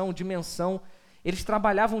acentuação, de menção. Eles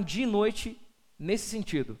trabalhavam dia e noite nesse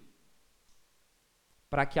sentido.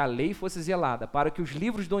 Para que a lei fosse zelada, para que os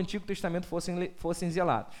livros do Antigo Testamento fossem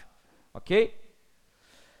zelados. Ok?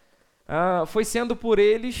 Foi sendo por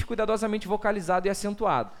eles cuidadosamente vocalizado e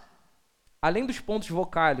acentuado. Além dos pontos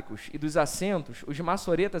vocálicos e dos acentos, os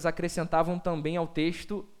massoretas acrescentavam também ao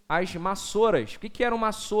texto as massoras. O que eram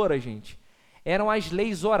massoras, gente? Eram as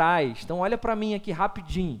leis orais. Então, olha para mim aqui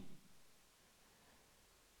rapidinho.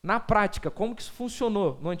 Na prática, como que isso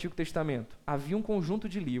funcionou no Antigo Testamento? Havia um conjunto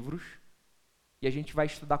de livros, e a gente vai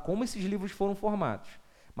estudar como esses livros foram formados,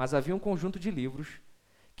 mas havia um conjunto de livros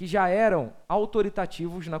que já eram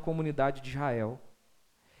autoritativos na comunidade de Israel.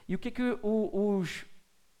 E o que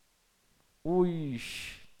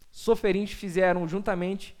os soferins fizeram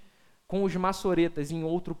juntamente com os maçoretas em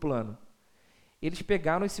outro plano? Eles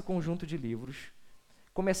pegaram esse conjunto de livros,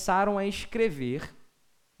 começaram a escrever,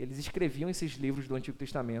 eles escreviam esses livros do Antigo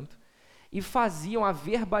Testamento e faziam a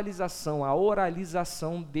verbalização, a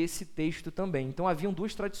oralização desse texto também. Então haviam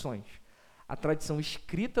duas tradições, a tradição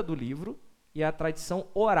escrita do livro e a tradição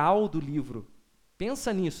oral do livro.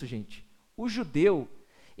 Pensa nisso, gente. O judeu,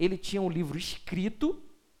 ele tinha um livro escrito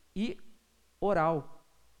e oral.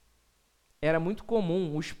 Era muito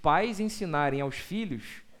comum os pais ensinarem aos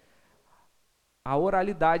filhos a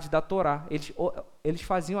oralidade da Torá. Eles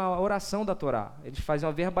faziam a oração da Torá, eles faziam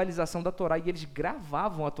a verbalização da Torá e eles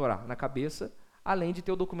gravavam a Torá na cabeça, além de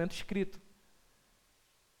ter o documento escrito.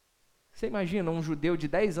 Você imagina um judeu de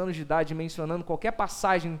 10 anos de idade mencionando qualquer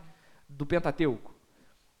passagem do Pentateuco?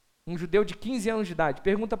 Um judeu de 15 anos de idade,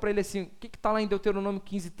 pergunta para ele assim, o que está lá em Deuteronômio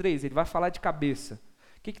 15:3? Ele vai falar de cabeça.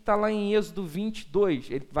 O que está lá em Êxodo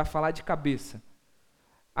 22? Ele vai falar de cabeça.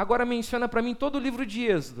 Agora menciona para mim todo o livro de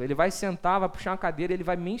Êxodo. Ele vai sentar, vai puxar uma cadeira e ele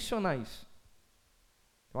vai mencionar isso.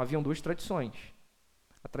 Então haviam duas tradições.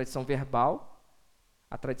 A tradição verbal,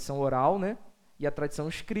 a tradição oral, né? E a tradição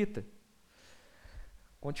escrita.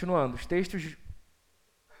 Continuando, os textos...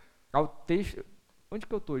 Onde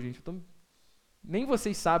que eu estou, gente? Nem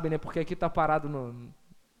vocês sabem, né? Porque aqui está parado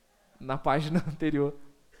na página anterior.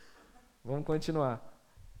 Vamos continuar.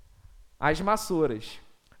 As maçoras,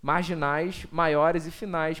 marginais, maiores e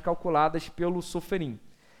finais, calculadas pelo soferim.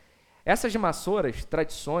 Essas maçoras,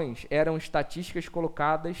 tradições, eram estatísticas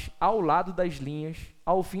colocadas ao lado das linhas,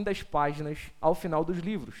 ao fim das páginas, ao final dos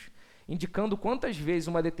livros, indicando quantas vezes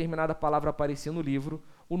uma determinada palavra aparecia no livro,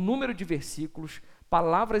 o número de versículos,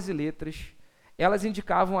 palavras e letras. Elas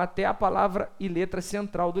indicavam até a palavra e letra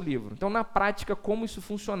central do livro. Então, na prática, como isso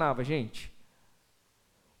funcionava, gente?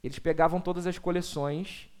 Eles pegavam todas as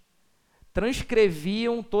coleções,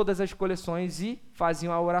 transcreviam todas as coleções e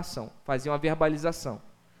faziam a oração, faziam a verbalização.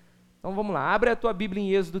 Então vamos lá, abre a tua Bíblia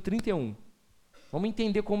em Êxodo 31. Vamos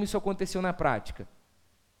entender como isso aconteceu na prática.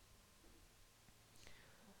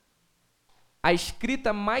 A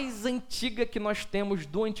escrita mais antiga que nós temos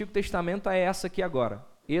do Antigo Testamento é essa aqui agora.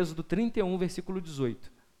 Êxodo 31, versículo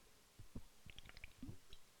 18.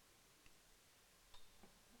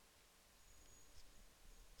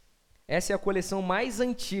 Essa é a coleção mais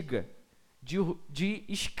antiga de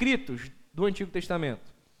escritos do Antigo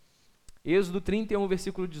Testamento. Êxodo 31,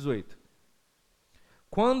 versículo 18.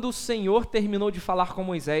 Quando o Senhor terminou de falar com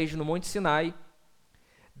Moisés no Monte Sinai,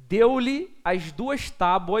 deu-lhe as 2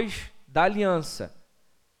 tábuas da aliança,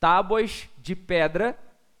 tábuas de pedra,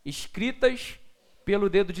 escritas pelo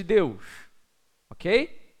dedo de Deus.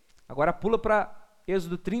 Ok? Agora pula para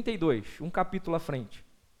Êxodo 32, um capítulo à frente.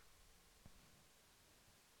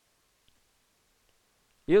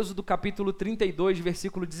 Êxodo capítulo 32,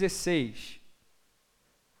 versículo 16.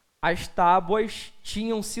 As tábuas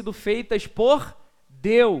tinham sido feitas por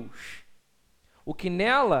Deus. O que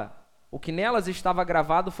nelas estava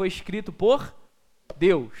gravado foi escrito por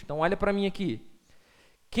Deus. Então olha para mim aqui.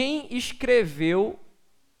 Quem escreveu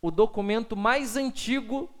o documento mais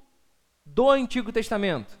antigo do Antigo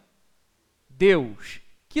Testamento? Deus.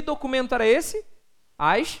 Que documento era esse?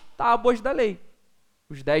 As tábuas da lei.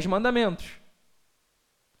 Os 10 mandamentos.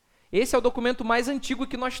 Esse é o documento mais antigo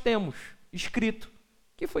que nós temos, escrito,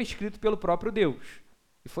 que foi escrito pelo próprio Deus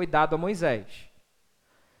e foi dado a Moisés.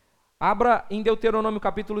 Abra em Deuteronômio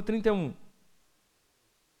capítulo 31.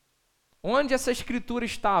 Onde essa escritura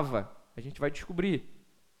estava? A gente vai descobrir.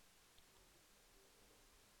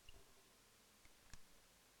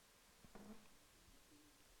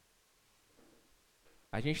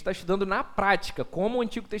 A gente está estudando na prática como o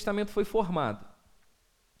Antigo Testamento foi formado.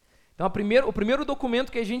 Então, o primeiro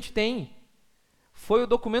documento que a gente tem foi o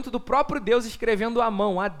documento do próprio Deus escrevendo à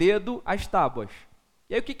mão, a dedo, as tábuas.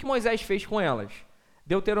 E aí o que Moisés fez com elas?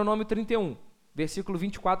 Deuteronômio 31, versículo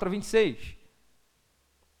 24 a 26.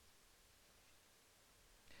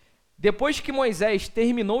 Depois que Moisés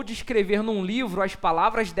terminou de escrever num livro as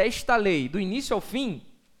palavras desta lei, do início ao fim...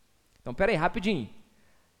 Então, peraí, rapidinho.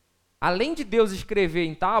 Além de Deus escrever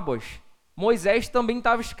em tábuas, Moisés também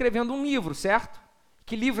estava escrevendo um livro, certo?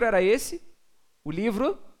 Que livro era esse? O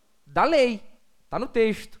livro da lei. Está no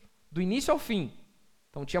texto, do início ao fim.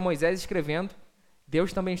 Então tinha Moisés escrevendo,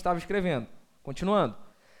 Deus também estava escrevendo. Continuando.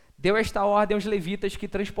 Deu esta ordem aos levitas que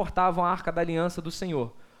transportavam a arca da aliança do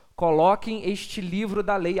Senhor. Coloquem este livro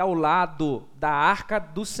da lei ao lado da arca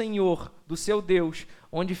do Senhor, do seu Deus,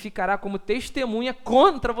 onde ficará como testemunha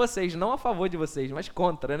contra vocês, não a favor de vocês, mas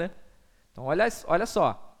contra, né? Então olha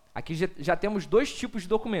só. aqui já temos dois tipos de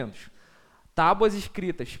documentos. Tábuas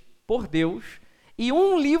escritas por Deus e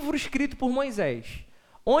um livro escrito por Moisés.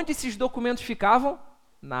 Onde esses documentos ficavam?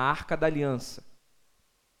 Na Arca da Aliança.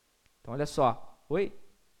 Então, olha só. Oi?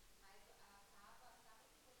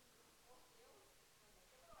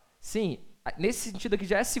 Sim, nesse sentido aqui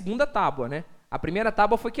já é a segunda tábua, né? A primeira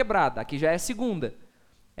tábua foi quebrada, aqui já é a segunda.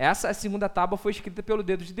 Essa a segunda tábua foi escrita pelo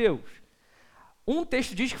dedo de Deus. Um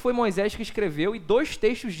texto diz que foi Moisés que escreveu e dois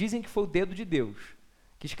textos dizem que foi o dedo de Deus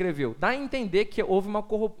que escreveu. Dá a entender que houve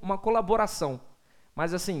uma colaboração.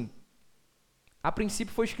 Mas assim, a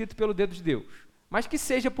princípio foi escrito pelo dedo de Deus. Mas que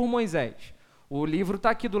seja por Moisés. O livro está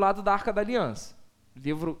aqui do lado da Arca da Aliança. O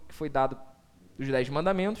livro que foi dado dos 10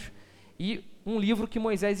 Mandamentos e um livro que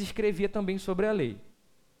Moisés escrevia também sobre a lei.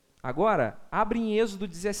 Agora, abre em Êxodo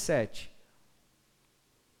 17.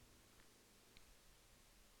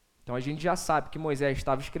 Então a gente já sabe que Moisés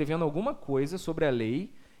estava escrevendo alguma coisa sobre a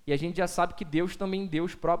lei e a gente já sabe que Deus também deu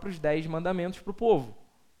os próprios 10 mandamentos para o povo.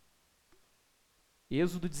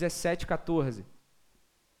 Êxodo 17, 14.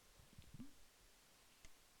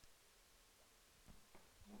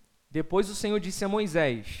 Depois o Senhor disse a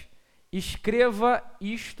Moisés: escreva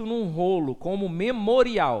isto num rolo como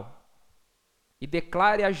memorial e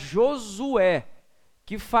declare a Josué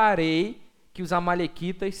que farei que os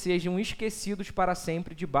amalequitas sejam esquecidos para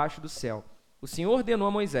sempre debaixo do céu. O Senhor ordenou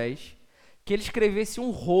a Moisés que ele escrevesse um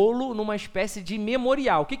rolo numa espécie de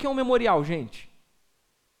memorial. O que é um memorial, gente?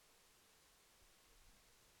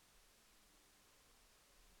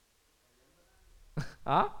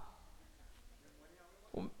 Ah?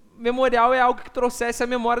 O memorial é algo que trouxesse à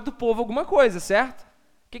memória do povo alguma coisa, certo?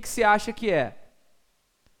 O que você acha que é?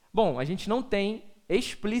 Bom, a gente não tem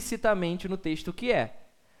explicitamente no texto o que é,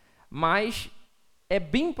 mas é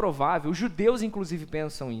bem provável, os judeus inclusive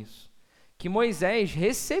pensam isso, que Moisés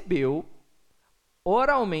recebeu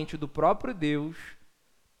oralmente do próprio Deus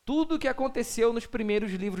tudo o que aconteceu nos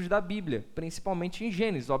primeiros livros da Bíblia, principalmente em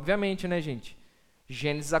Gênesis, obviamente, né, gente?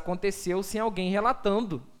 Gênesis aconteceu sem alguém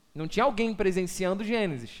relatando, não tinha alguém presenciando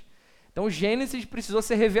Gênesis. Então Gênesis precisou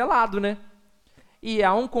ser revelado, né? E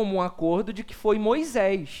há um comum acordo de que foi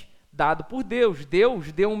Moisés, dado por Deus.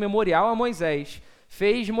 Deus deu um memorial a Moisés,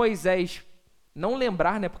 fez Moisés não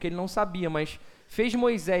lembrar, né, porque ele não sabia, mas fez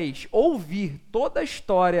Moisés ouvir toda a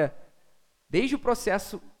história, desde o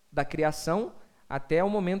processo da criação até o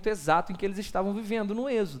momento exato em que eles estavam vivendo no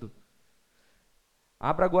Êxodo.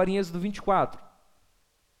 Abra agora em Êxodo 24.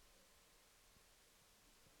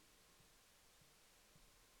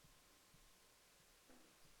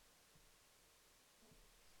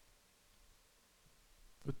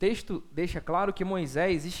 O texto deixa claro que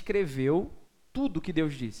Moisés escreveu tudo o que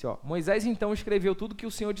Deus disse. Ó. Moisés então escreveu tudo o que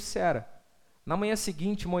o Senhor dissera. Na manhã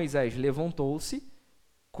seguinte, Moisés levantou-se,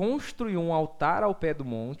 construiu um altar ao pé do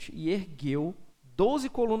monte e ergueu 12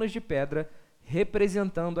 colunas de pedra,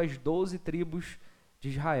 representando as 12 tribos de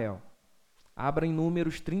Israel. Abra em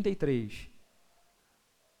Números 33.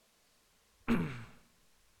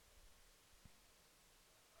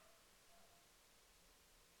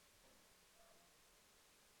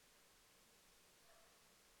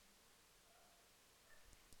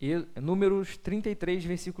 Números 33,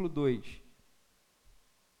 versículo 2.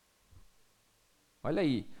 Olha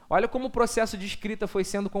aí. Olha como o processo de escrita foi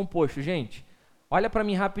sendo composto, gente. Olha para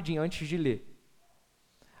mim rapidinho, antes de ler.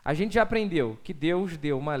 A gente já aprendeu que Deus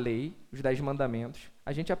deu uma lei, os 10 mandamentos.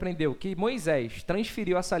 A gente aprendeu que Moisés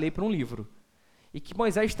transferiu essa lei para um livro. E que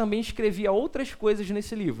Moisés também escrevia outras coisas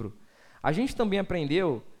nesse livro. A gente também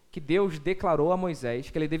aprendeu que Deus declarou a Moisés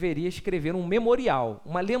que ele deveria escrever um memorial,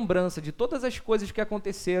 uma lembrança de todas as coisas que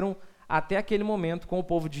aconteceram até aquele momento com o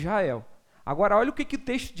povo de Israel. Agora, olha o que o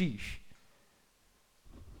texto diz.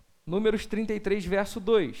 Números 33, verso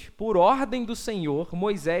 2. Por ordem do Senhor,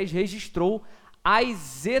 Moisés registrou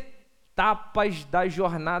as etapas da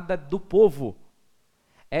jornada do povo.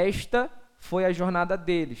 Esta foi a jornada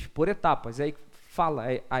deles, por etapas. Aí fala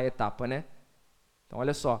a etapa, né? Então,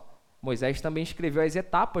 olha só. Moisés também escreveu as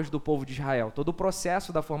etapas do povo de Israel, todo o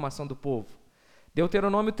processo da formação do povo.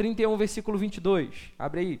 Deuteronômio 31, versículo 22.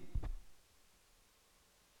 Abre aí.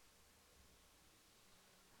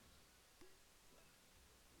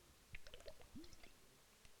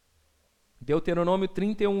 Deuteronômio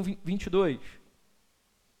 31, 22.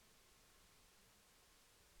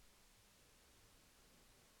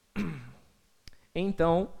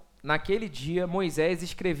 Então, naquele dia, Moisés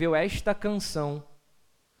escreveu esta canção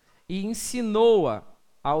e ensinou-a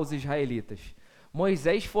aos israelitas.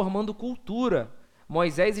 Moisés formando cultura.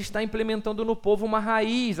 Moisés está implementando no povo uma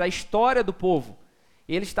raiz, a história do povo.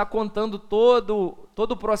 Ele está contando todo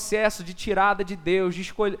o processo de tirada de Deus,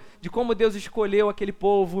 de como Deus escolheu aquele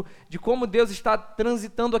povo, de como Deus está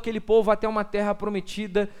transitando aquele povo até uma terra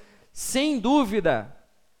prometida. Sem dúvida,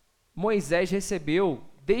 Moisés recebeu,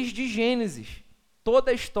 desde Gênesis,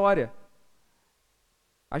 toda a história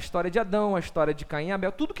de Adão, a história de Caim e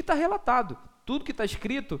Abel, tudo que está relatado, tudo que está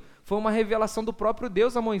escrito foi uma revelação do próprio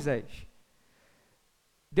Deus a Moisés.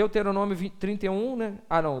 Deuteronômio 31, né?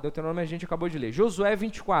 Deuteronômio a gente acabou de ler. Josué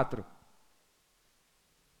 24.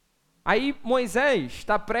 Aí Moisés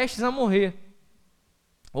está prestes a morrer,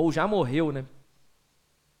 ou já morreu, né?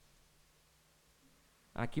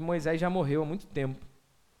 Aqui Moisés já morreu há muito tempo.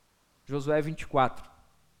 Josué 24.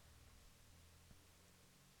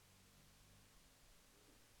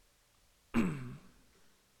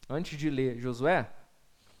 Antes de ler Josué,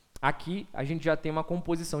 aqui a gente já tem uma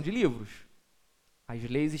composição de livros. As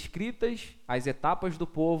leis escritas, as etapas do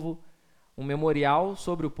povo, um memorial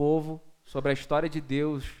sobre o povo, sobre a história de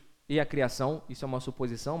Deus e a criação. Isso é uma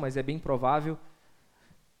suposição, mas é bem provável.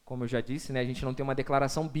 Como eu já disse, né, a gente não tem uma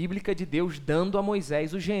declaração bíblica de Deus dando a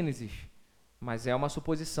Moisés o Gênesis. Mas é uma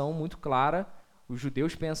suposição muito clara. Os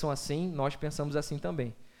judeus pensam assim, nós pensamos assim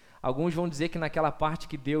também. Alguns vão dizer que naquela parte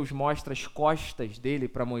que Deus mostra as costas dele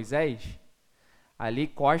para Moisés, ali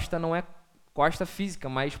costa não é costa física,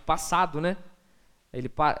 mas passado, né? Ele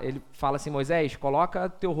fala assim, Moisés, coloca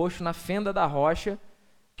teu rosto na fenda da rocha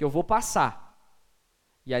que eu vou passar.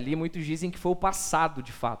 E ali muitos dizem que foi o passado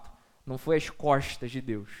de fato, não foi as costas de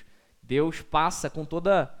Deus. Deus passa com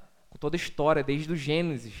toda a história, desde o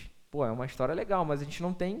Gênesis. Pô, é uma história legal, mas a gente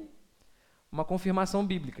não tem uma confirmação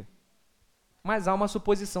bíblica. Mas há uma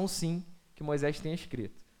suposição, sim, que Moisés tenha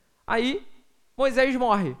escrito. Aí, Moisés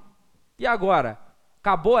morre. E agora?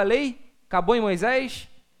 Acabou a lei? Acabou em Moisés?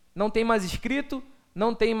 Não tem mais escrito?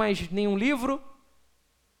 Não tem mais nenhum livro?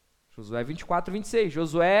 Josué 24, 26.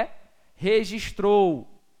 Josué registrou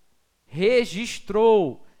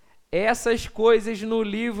essas coisas no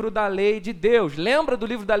livro da lei de Deus. Lembra do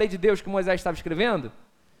livro da lei de Deus que Moisés estava escrevendo?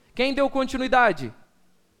 Quem deu continuidade?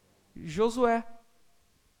 Josué.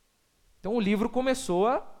 Então o livro começou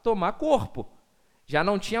a tomar corpo. Já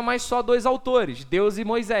não tinha mais só dois autores, Deus e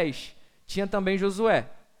Moisés. Tinha também Josué.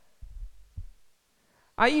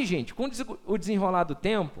 Aí, gente, com o desenrolar do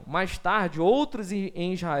tempo, mais tarde, outros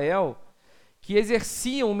em Israel que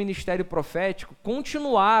exerciam o ministério profético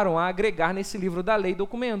continuaram a agregar nesse livro da lei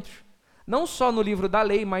documentos. Não só no livro da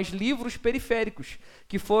lei, mas livros periféricos,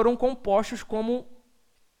 que foram compostos como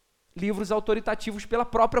livros autoritativos pela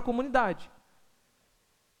própria comunidade.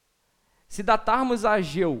 Se datarmos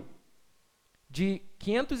Ageu de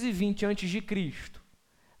 520 a.C.,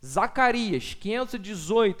 Zacarias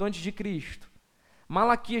 518 a.C.,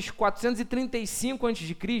 Malaquias 435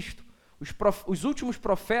 a.C., os últimos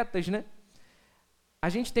profetas, né? A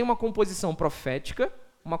gente tem uma composição profética,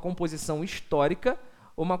 uma composição histórica,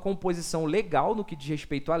 uma composição legal no que diz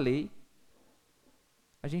respeito à lei.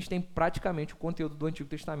 A gente tem praticamente o conteúdo do Antigo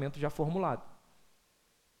Testamento já formulado.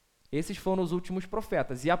 Esses foram os últimos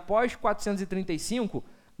profetas. E após 435,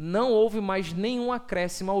 não houve mais nenhum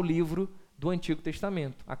acréscimo ao livro do Antigo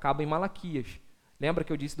Testamento. Acaba em Malaquias. Lembra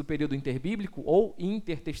que eu disse do período interbíblico ou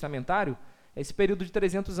intertestamentário? Esse período de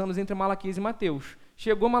 300 anos entre Malaquias e Mateus.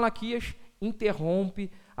 Chegou Malaquias,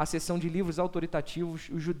 interrompe a seção de livros autoritativos.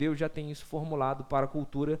 Os judeus já têm isso formulado para a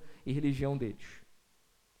cultura e religião deles.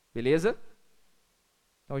 Beleza?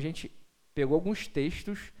 Então a gente pegou alguns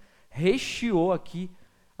textos, recheou aqui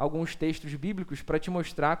alguns textos bíblicos para te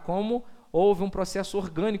mostrar como houve um processo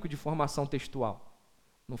orgânico de formação textual.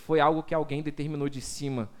 Não foi algo que alguém determinou de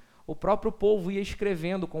cima. O próprio povo ia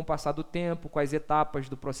escrevendo com o passar do tempo, com as etapas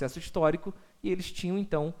do processo histórico, e eles tinham,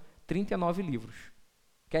 então, 39 livros.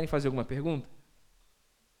 Querem fazer alguma pergunta?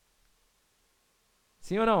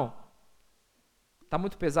 Sim ou não? Tá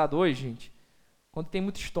muito pesado hoje, gente? Quando tem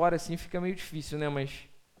muita história assim, fica meio difícil, né? Mas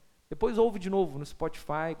depois ouve de novo no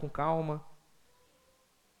Spotify, com calma.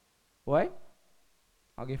 Oi?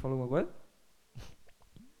 Alguém falou alguma coisa?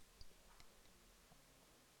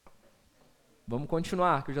 Vamos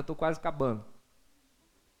continuar, que eu já estou quase acabando.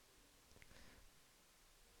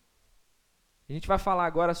 A gente vai falar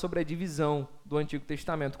agora sobre a divisão do Antigo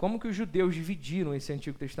Testamento. Como que os judeus dividiram esse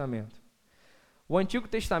Antigo Testamento? O Antigo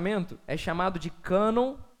Testamento é chamado de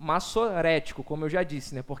cânon massorético, como eu já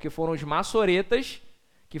disse, né? Porque foram os massoretas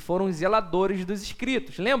que foram os zeladores dos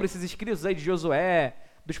escritos. Lembra esses escritos aí de Josué,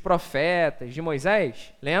 dos profetas, de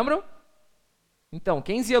Moisés? Lembram? Então,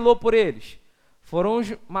 quem zelou por eles? Foram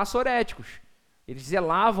os massoréticos. Eles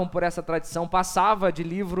zelavam por essa tradição, passava de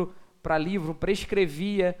livro para livro,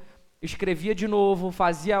 prescrevia, escrevia de novo,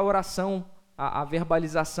 fazia a oração, a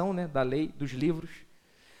verbalização, né, da lei, dos livros.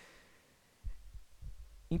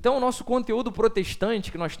 Então, o nosso conteúdo protestante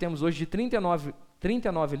que nós temos hoje de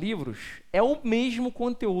 39 livros é o mesmo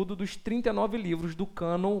conteúdo dos 39 livros do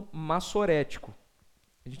cânon massorético.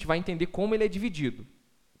 A gente vai entender como ele é dividido.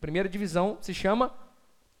 A primeira divisão se chama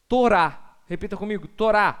Torá. Repita comigo,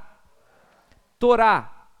 Torá.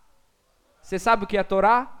 Torá. Você sabe o que é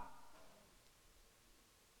Torá?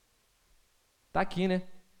 Tá aqui, né?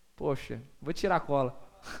 Poxa, vou tirar a cola.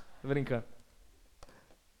 Tô brincando.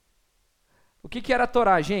 O que era a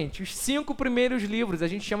Torá, gente? Os 5 primeiros livros, a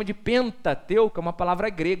gente chama de Pentateuco, é uma palavra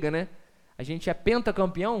grega, né? A gente é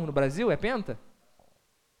pentacampeão no Brasil, é penta?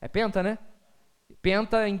 É penta, né?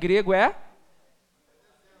 Penta em grego é?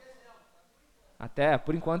 Até,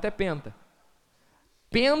 por enquanto é penta.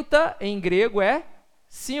 Penta em grego é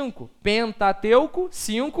 5. Pentateuco,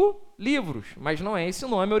 5 livros. Mas não é esse o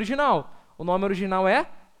nome original. O nome original é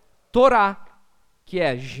Torá, que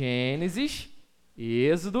é Gênesis,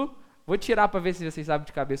 Êxodo. Vou tirar para ver se vocês sabem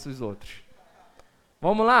de cabeça os outros.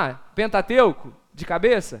 Vamos lá? Pentateuco, de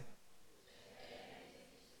cabeça?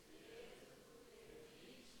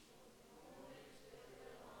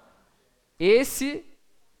 Esse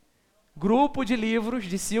grupo de livros,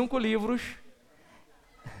 de 5 livros...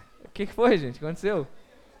 O que foi, gente? O que aconteceu?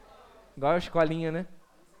 Igual a escolinha, né?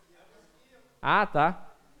 Ah, tá.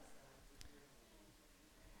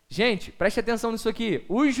 Gente, preste atenção nisso aqui.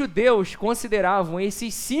 Os judeus consideravam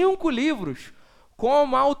esses 5 livros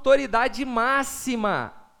como a autoridade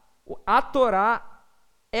máxima. A Torá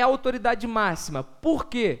é a autoridade máxima. Por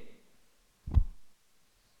quê?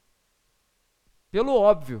 Pelo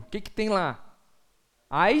óbvio. O que tem lá?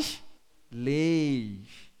 As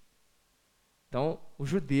leis. Então, o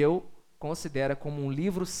judeu considera como um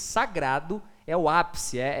livro sagrado, é o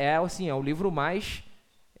ápice, assim, é o livro mais,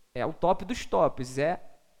 é o top dos tops, é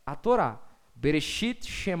a Torá. Bereshit,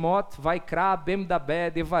 Shemot, Vaikra, Bemidabé,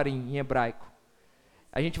 Devarim, em hebraico.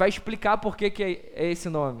 A gente vai explicar por que é esse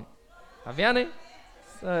nome. Tá vendo, hein?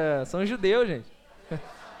 São judeus, gente.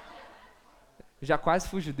 Já quase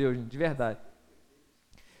fui judeu, gente, de verdade.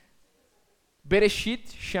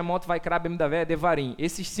 Bereshit, Shemot, Vaikra, Bemidabé, Devarim.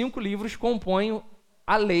 Esses 5 livros compõem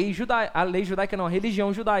a lei judaica. A lei judaica não, a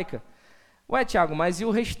religião judaica. Ué, Tiago, mas e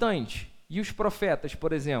o restante? E os profetas,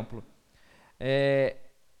 por exemplo?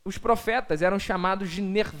 Os profetas eram chamados de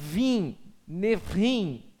Nervim.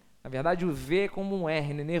 Na verdade, o V é como um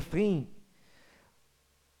R, né? Nervim.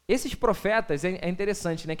 Esses profetas, é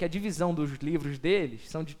interessante, né, que a divisão dos livros deles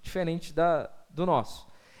são diferentes do nosso.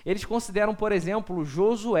 Eles consideram, por exemplo,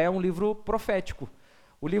 Josué um livro profético,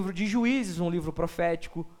 o livro de Juízes um livro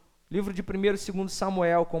profético, o livro de 1º e 2º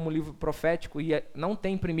Samuel como livro profético, e não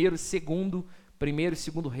tem 1º e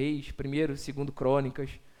 2º Reis, 1º e 2º Crônicas.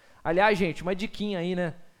 Aliás, gente, uma diquinha aí,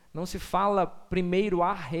 né? Não se fala 1º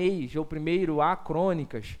a Reis ou 1º a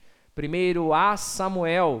Crônicas, 1º a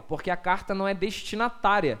Samuel, porque a carta não é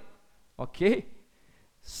destinatária, ok?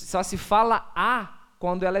 Só se fala a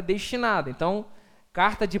quando ela é destinada. Então,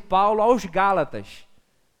 carta de Paulo aos Gálatas.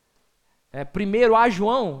 1º a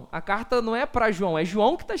João, a carta não é para João, é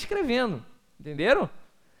João que está escrevendo. Entenderam?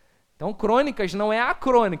 Então, Crônicas não é a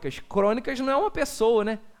Crônicas. Crônicas não é uma pessoa,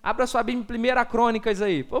 né? Abra sua Bíblia, 1ª Crônicas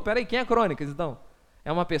aí. Pô, peraí, quem é Crônicas, então?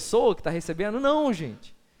 É uma pessoa que está recebendo? Não,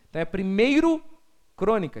 gente. Então, é 1º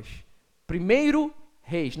Crônicas. 1º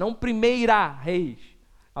Reis, não 1ª Reis.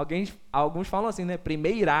 Alguns falam assim, né?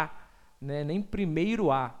 Primeira, né? Nem 1º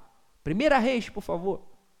a. 1ª Reis, por favor.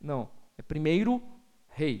 Não, é 1º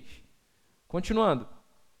Reis. Continuando.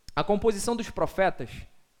 A composição dos profetas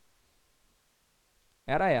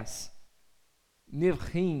era essa.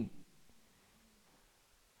 Nevrim.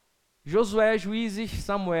 Josué, Juízes,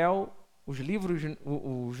 Samuel, os livros,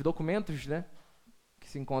 os documentos, né, que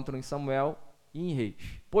se encontram em Samuel e em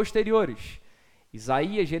Reis. Posteriores.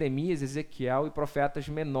 Isaías, Jeremias, Ezequiel e profetas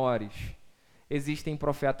menores. Existem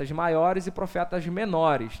profetas maiores e profetas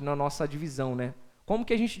menores na nossa divisão, né? Como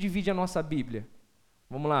que a gente divide a nossa Bíblia?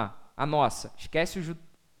 Vamos lá, a nossa. Esquece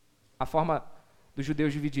a forma dos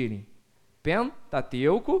judeus dividirem.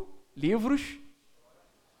 Pentateuco, livros,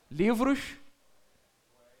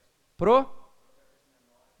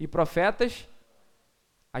 e profetas.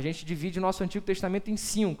 A gente divide o nosso Antigo Testamento em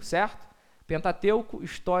 5, certo? Pentateuco,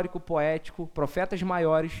 histórico, poético, profetas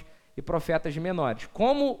maiores e profetas menores.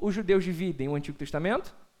 Como os judeus dividem o Antigo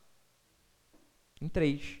Testamento? Em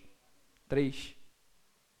 3.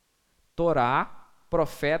 Torá,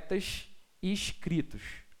 profetas e escritos.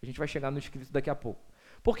 A gente vai chegar no escrito daqui a pouco.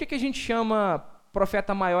 Por que a gente chama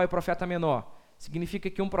profeta maior e profeta menor? Significa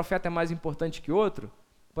que um profeta é mais importante que outro?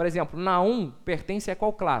 Por exemplo, Naum pertence a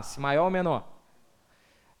qual classe? Maior ou menor?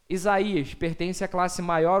 Isaías pertence à classe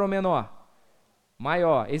maior ou menor?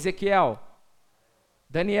 Maior. Ezequiel?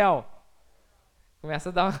 Daniel. Começa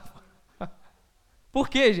a dar uma... Por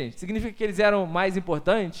quê, gente? Significa que eles eram mais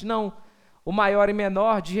importantes? Não. O maior e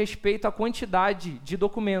menor diz respeito à quantidade de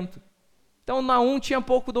documento. Então, Naum tinha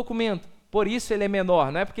pouco documento, por isso ele é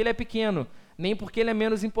menor. Não é porque ele é pequeno, nem porque ele é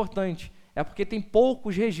menos importante. É porque tem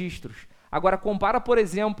poucos registros. Agora, compara, por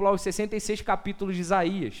exemplo, aos 66 capítulos de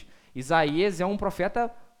Isaías. Isaías é um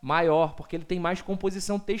profeta maior, porque ele tem mais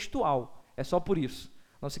composição textual. É só por isso.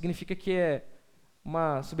 Não significa que é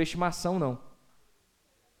uma subestimação, não.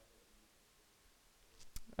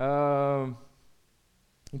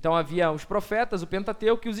 Então havia os profetas, o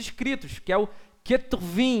Pentateuco e os escritos, que é o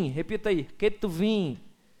Ketuvim. Repita aí, Ketuvim.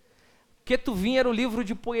 Ketuvim era o livro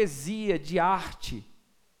de poesia, de arte.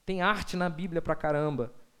 Tem arte na Bíblia pra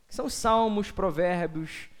caramba. Que são os Salmos,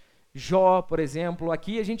 Provérbios, Jó, por exemplo.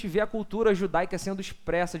 Aqui a gente vê a cultura judaica sendo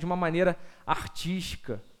expressa de uma maneira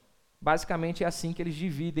artística. Basicamente é assim que eles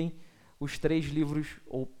dividem os 3 livros,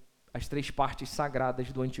 ou as 3 partes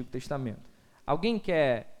sagradas do Antigo Testamento. Alguém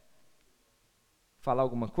quer falar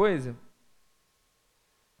alguma coisa?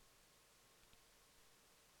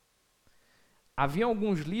 Havia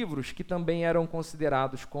alguns livros que também eram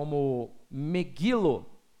considerados como Megilo,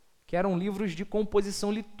 que eram livros de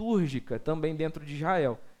composição litúrgica, também dentro de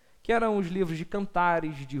Israel, que eram os livros de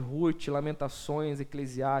Cantares, de Ruth, Lamentações,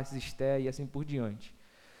 Eclesiastes, Esté e assim por diante.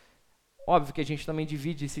 Óbvio que a gente também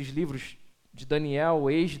divide esses livros de Daniel,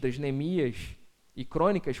 Esdras, Neemias e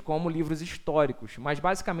Crônicas como livros históricos, mas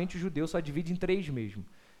basicamente o judeu só divide em 3 mesmo.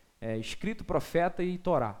 Escrito, Profeta e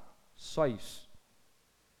Torá. Só isso.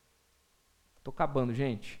 Estou acabando,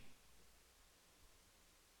 gente.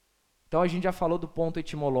 Então a gente já falou do ponto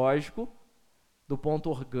etimológico, do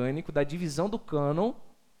ponto orgânico, da divisão do cânon.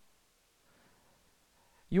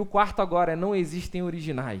 E o quarto agora é: não existem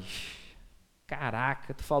originais.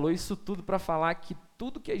 Caraca, tu falou isso tudo para falar que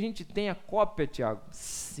tudo que a gente tem é cópia, Tiago?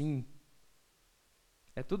 Sim.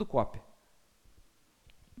 É tudo cópia.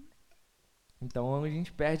 Então a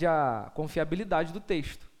gente perde a confiabilidade do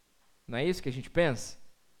texto. Não é isso que a gente pensa?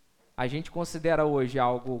 A gente considera hoje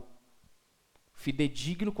algo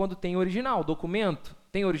fidedigno quando tem original. Documento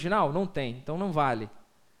tem original? Não tem, então não vale.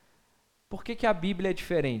 Por que a Bíblia é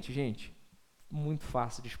diferente, gente? Muito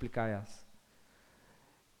fácil de explicar essa.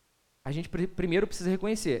 A gente primeiro precisa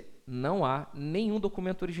reconhecer: não há nenhum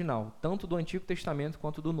documento original, tanto do Antigo Testamento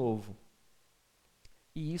quanto do Novo.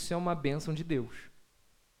 E isso é uma bênção de Deus.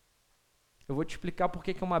 Eu vou te explicar por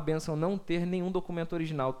que é uma bênção não ter nenhum documento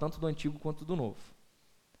original, tanto do Antigo quanto do Novo.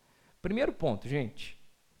 Primeiro ponto, gente: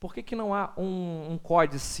 por que não há um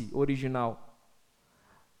códice original?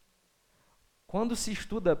 Quando se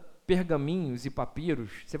estuda pergaminhos e papiros,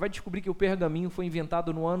 você vai descobrir que o pergaminho foi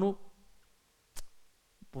inventado no ano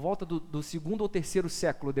por volta do 2º ou 3º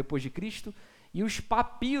século depois de Cristo, e os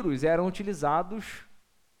papiros eram utilizados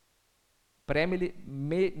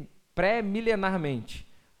pré-milenarmente,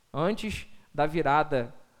 antes da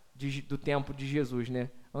virada do tempo de Jesus, né?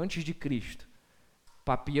 Antes de Cristo. O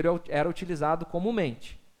papiro era utilizado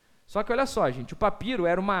comumente. Só que olha só, gente, o papiro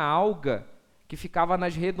era uma alga que ficava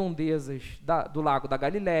nas redondezas do lago da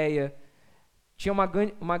Galileia, tinha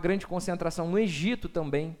uma grande concentração no Egito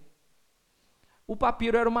também. O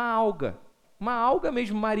papiro era uma alga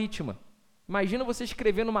mesmo marítima. Imagina você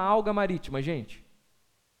escrevendo uma alga marítima, gente.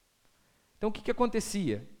 Então o que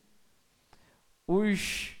acontecia?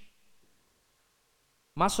 Os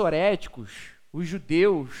massoréticos, os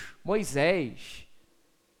judeus, Moisés,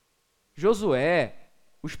 Josué,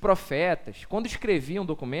 os profetas, quando escreviam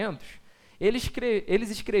documentos, eles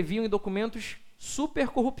escreviam em documentos super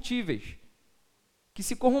corruptíveis, que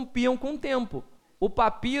se corrompiam com o tempo. O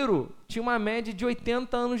papiro tinha uma média de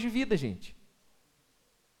 80 anos de vida, gente.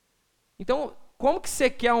 Então, como que você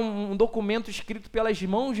quer um documento escrito pelas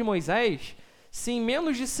mãos de Moisés, se em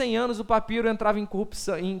menos de 100 anos o papiro entrava em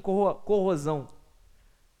corrosão?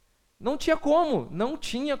 Não tinha como.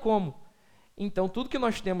 Então, tudo que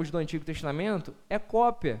nós temos do Antigo Testamento é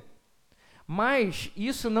cópia. Mas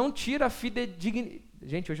isso não tira a fidedignidade.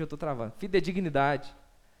 Gente, hoje eu estou travando. Fidedignidade.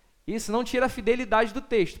 Isso não tira a fidelidade do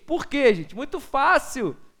texto. Por quê, gente? Muito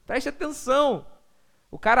fácil. Preste atenção.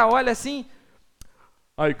 O cara olha assim: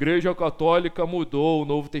 a Igreja Católica mudou o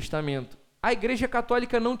Novo Testamento. A Igreja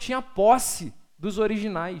Católica não tinha posse dos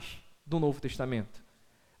originais do Novo Testamento.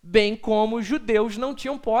 Bem como os judeus não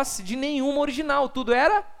tinham posse de nenhuma original. Tudo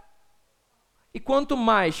era... E quanto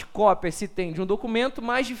mais cópias se tem de um documento,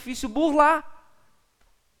 mais difícil burlar.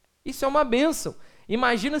 Isso é uma bênção.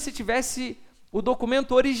 Imagina se tivesse o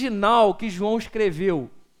documento original que João escreveu.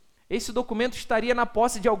 Esse documento estaria na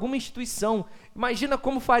posse de alguma instituição. Imagina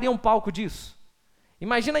como faria um palco disso.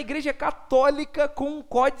 Imagina a Igreja Católica com um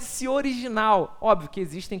códice original. Óbvio que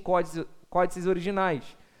existem códices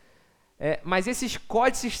originais. Mas esses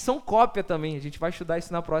códices são cópia também. A gente vai estudar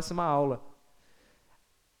isso na próxima aula.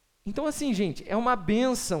 Então, assim, gente, é uma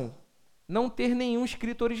bênção não ter nenhum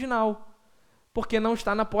escrito original. Porque não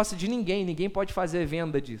está na posse de ninguém. Ninguém pode fazer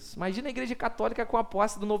venda disso. Imagina a Igreja Católica com a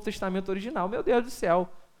posse do Novo Testamento original. Meu Deus do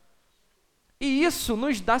céu. E isso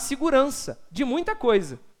nos dá segurança de muita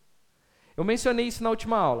coisa. Eu mencionei isso na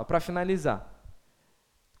última aula, para finalizar.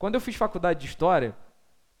 Quando eu fiz faculdade de História,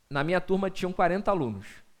 na minha turma tinham 40 alunos.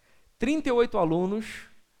 38 alunos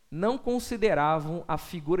não consideravam a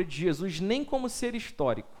figura de Jesus nem como ser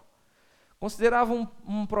histórico. Consideravam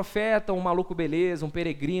um profeta, um maluco beleza, um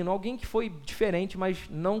peregrino, alguém que foi diferente, mas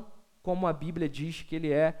não como a Bíblia diz que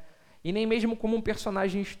ele é, e nem mesmo como um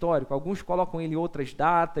personagem histórico. Alguns colocam ele em outras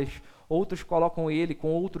datas, outros colocam ele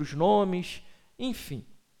com outros nomes, enfim.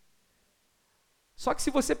 Só que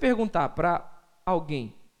se você perguntar para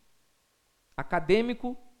alguém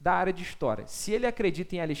acadêmico da área de história, se ele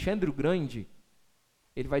acredita em Alexandre o Grande,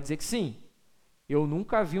 ele vai dizer que sim. Eu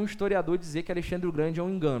nunca vi um historiador dizer que Alexandre o Grande é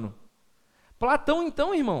um engano. Platão,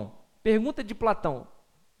 então, irmão, pergunta de Platão.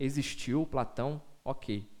 Existiu Platão?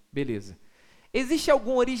 Ok, beleza. Existe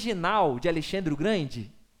algum original de Alexandre o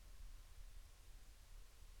Grande?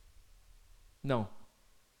 Não.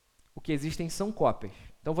 O que existem são cópias.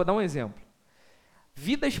 Então, vou dar um exemplo.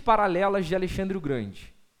 Vidas paralelas de Alexandre o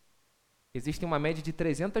Grande. Existem uma média de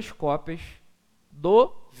 300 cópias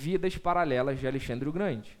do Vidas Paralelas de Alexandre o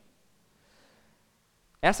Grande.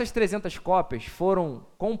 Essas 300 cópias foram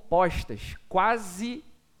compostas quase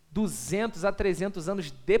 200 a 300 anos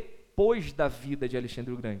depois da vida de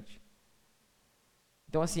Alexandre o Grande.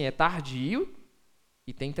 Então, assim, é tardio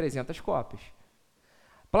e tem 300 cópias.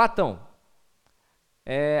 Platão.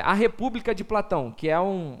 A República de Platão, que é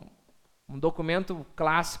um documento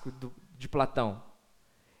clássico de Platão.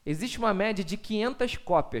 Existe uma média de 500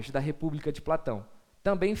 cópias da República de Platão,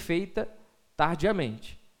 também feita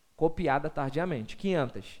tardiamente, copiada tardiamente,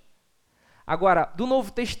 500. Agora, do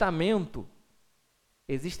Novo Testamento,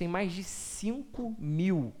 existem mais de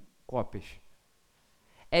 5.000 cópias.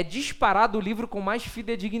 É disparado o livro com mais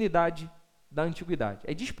fidedignidade da Antiguidade.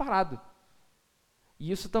 É disparado. E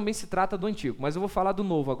isso também se trata do Antigo, mas eu vou falar do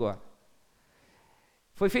Novo agora.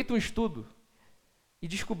 Foi feito um estudo e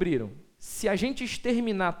descobriram, se a gente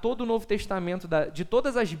exterminar todo o Novo Testamento de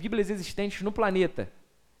todas as Bíblias existentes no planeta,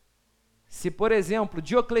 se, por exemplo,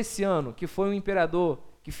 Diocleciano, que foi um imperador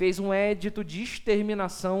que fez um édito de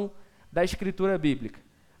exterminação da Escritura Bíblica,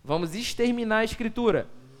 vamos exterminar a Escritura.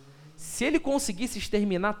 Se ele conseguisse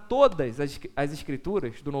exterminar todas as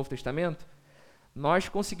Escrituras do Novo Testamento, nós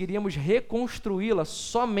conseguiríamos reconstruí-la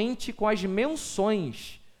somente com as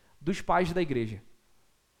menções dos pais da igreja.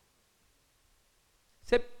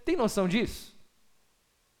 Você tem noção disso?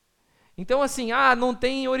 Então, assim, não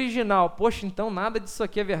tem original. Poxa, então nada disso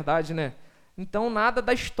aqui é verdade, né? Então nada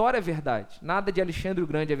da história é verdade. Nada de Alexandre o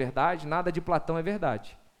Grande é verdade, nada de Platão é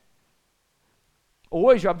verdade.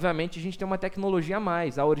 Hoje, obviamente, a gente tem uma tecnologia a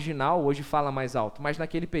mais. A original hoje fala mais alto, mas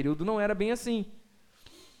naquele período não era bem assim.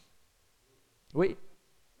 Oi?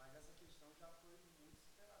 Mas essa questão já foi muito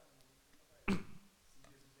superada, né? Se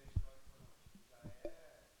Jesus é histórico ou não. Já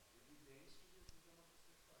é evidente que Jesus é uma pessoa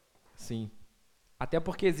histórica. Sim. Até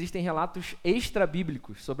porque existem relatos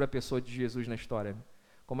extra-bíblicos sobre a pessoa de Jesus na história.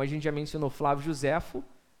 Como a gente já mencionou, Flávio Josefo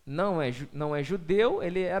não é judeu,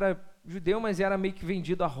 ele era judeu, mas era meio que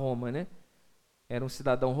vendido a Roma, né? Era um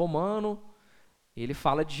cidadão romano. Ele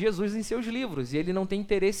fala de Jesus em seus livros, e ele não tem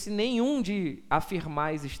interesse nenhum de afirmar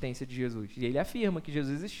a existência de Jesus. E ele afirma que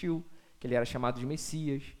Jesus existiu, que ele era chamado de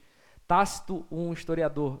Messias. Tácito, um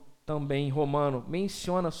historiador também romano,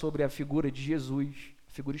 menciona sobre a figura de Jesus,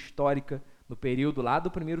 figura histórica, no período lá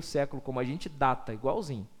do primeiro século, como a gente data,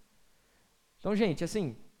 igualzinho. Então, gente,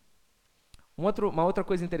 assim, uma outra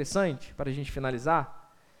coisa interessante, para a gente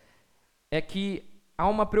finalizar, é que há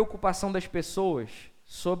uma preocupação das pessoas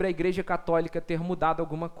sobre a Igreja Católica ter mudado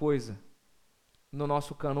alguma coisa no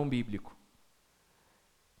nosso cânon bíblico.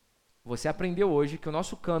 Você aprendeu hoje que o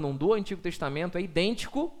nosso cânon do Antigo Testamento é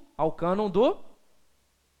idêntico ao cânon do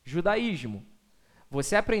judaísmo.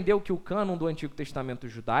 Você aprendeu que o cânon do Antigo Testamento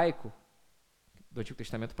judaico, do Antigo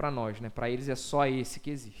Testamento para nós, né? Para eles é só esse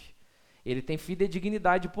que existe. Ele tem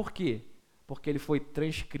fidedignidade, por quê? Porque ele foi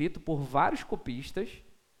transcrito por vários copistas,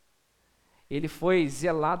 ele foi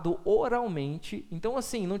zelado oralmente, então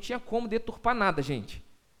assim, não tinha como deturpar nada, gente.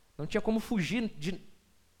 Não tinha como fugir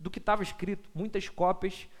do que estava escrito. Muitas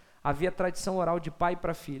cópias, havia tradição oral de pai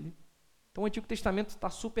para filho. Então o Antigo Testamento está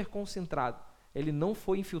super concentrado. Ele não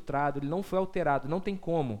foi infiltrado, ele não foi alterado, não tem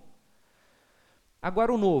como.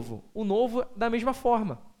 Agora o Novo da mesma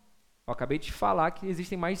forma. Eu acabei de falar que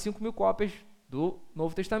existem mais de 5.000 cópias do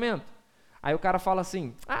Novo Testamento. Aí o cara fala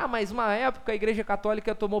assim, mas uma época a Igreja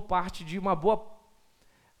Católica tomou parte de uma boa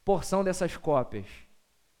porção dessas cópias.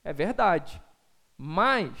 É verdade,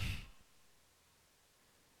 mas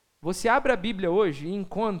você abre a Bíblia hoje e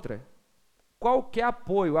encontra qualquer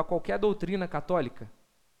apoio a qualquer doutrina católica.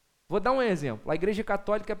 Vou dar um exemplo. A Igreja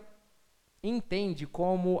Católica entende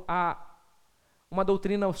como uma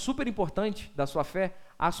doutrina super importante da sua fé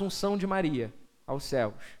a Assunção de Maria aos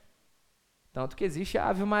céus. Tanto que existe a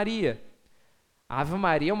Ave Maria. A Ave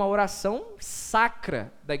Maria é uma oração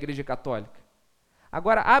sacra da Igreja Católica.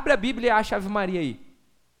 Agora, abre a Bíblia e acha a Ave Maria aí.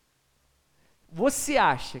 Você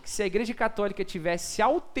acha que se a Igreja Católica tivesse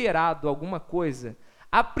alterado alguma coisa,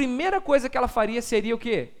 a primeira coisa que ela faria seria o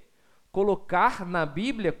quê? Colocar na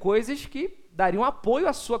Bíblia coisas que dariam apoio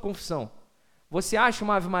à sua confissão. Você acha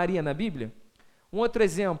uma Ave Maria na Bíblia? Um outro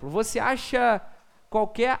exemplo, você acha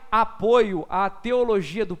qualquer apoio à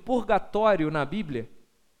teologia do purgatório na Bíblia?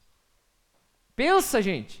 Pensa,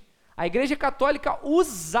 gente, a Igreja Católica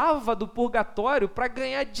usava do purgatório para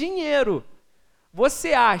ganhar dinheiro.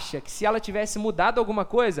 Você acha que se ela tivesse mudado alguma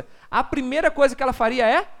coisa, a primeira coisa que ela faria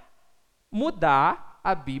é mudar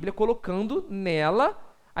a Bíblia, colocando nela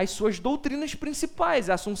as suas doutrinas principais,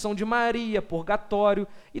 a Assunção de Maria, purgatório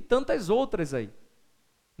e tantas outras aí.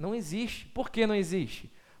 Não existe. Por que não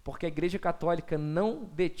existe? Porque a Igreja Católica não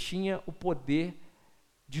detinha o poder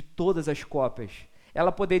de todas as cópias.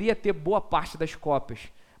 Ela poderia ter boa parte das cópias,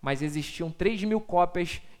 mas existiam 3.000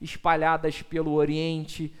 cópias espalhadas pelo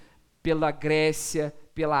Oriente, pela Grécia,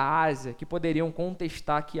 pela Ásia, que poderiam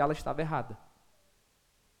contestar que ela estava errada.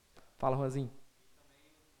 Fala, Rosinho.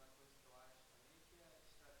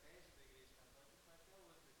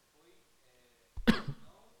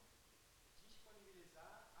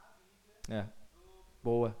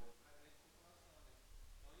 Boa.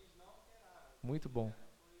 Muito bom.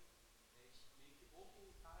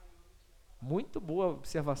 Muito boa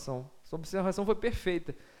observação. Sua observação foi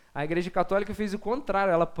perfeita. A Igreja Católica fez o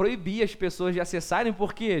contrário, ela proibia as pessoas de acessarem.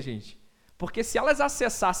 Por quê, gente? Porque se elas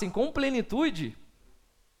acessassem com plenitude,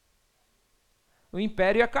 o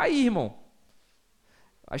império ia cair, irmão.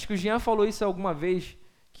 Acho que o Jean falou isso alguma vez,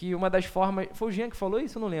 que uma das formas... Foi o Jean que falou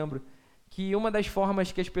isso? Eu não lembro. Que uma das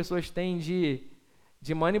formas que as pessoas têm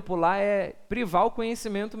de manipular é privar o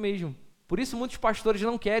conhecimento mesmo. Por isso muitos pastores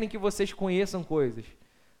não querem que vocês conheçam coisas.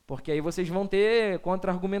 Porque aí vocês vão ter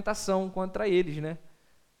contra-argumentação contra eles, né?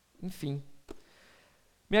 Enfim.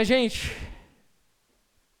 Minha gente...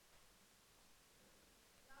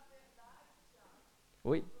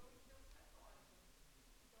 Oi?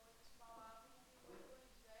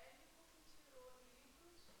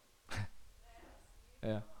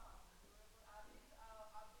 É.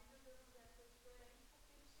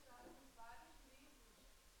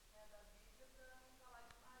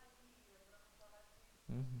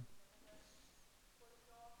 Uhum.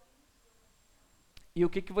 E o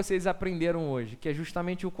que vocês aprenderam hoje? Que é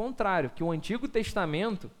justamente o contrário, que o Antigo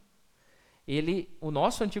Testamento, o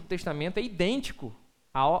nosso Antigo Testamento é idêntico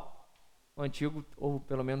ao antigo, ou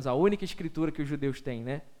pelo menos a única escritura que os judeus têm,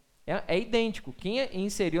 né? É idêntico. Quem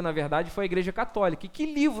inseriu, na verdade, foi a Igreja Católica. E que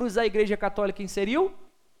livros a Igreja Católica inseriu?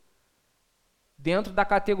 Dentro da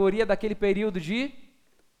categoria daquele período de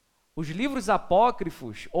os livros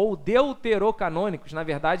apócrifos ou deuterocanônicos. Na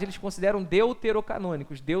verdade, eles consideram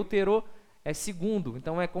deuterocanônicos. Deutero é segundo,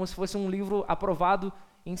 então é como se fosse um livro aprovado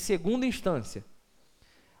em segunda instância.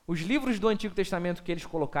 Os livros do Antigo Testamento que eles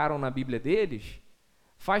colocaram na Bíblia deles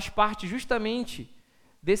faz parte justamente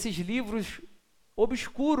desses livros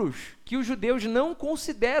obscuros que os judeus não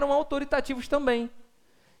consideram autoritativos também,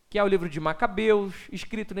 que é o livro de Macabeus,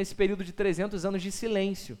 escrito nesse período de 300 anos de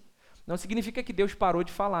silêncio. Não significa que Deus parou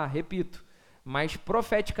de falar, repito, mas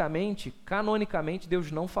profeticamente, canonicamente,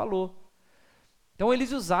 Deus não falou. Então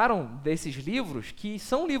eles usaram desses livros, que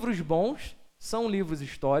são livros bons, são livros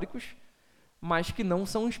históricos, mas que não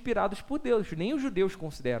são inspirados por Deus, nem os judeus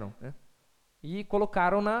consideram, né? E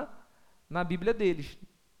colocaram na Bíblia deles,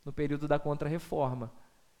 no período da Contra-Reforma.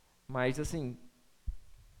 Mas, assim,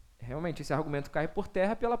 realmente esse argumento cai por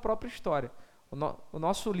terra pela própria história. O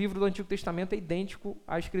nosso livro do Antigo Testamento é idêntico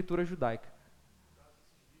à Escritura judaica.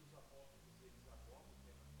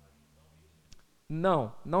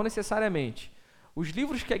 Não necessariamente. Os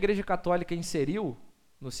livros que a Igreja Católica inseriu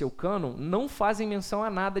no seu cânon não fazem menção a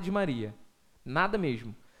nada de Maria. Nada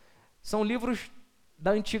mesmo. São livros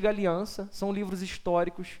da Antiga Aliança, são livros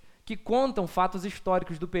históricos que contam fatos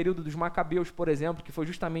históricos do período dos Macabeus, por exemplo, que foi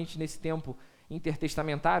justamente nesse tempo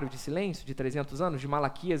intertestamentário de silêncio, de 300 anos, de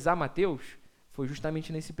Malaquias a Mateus, foi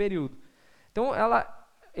justamente nesse período. Então,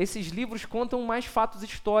 esses livros contam mais fatos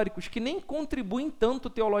históricos que nem contribuem tanto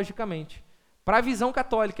teologicamente para a visão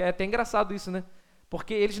católica. É até engraçado isso, né?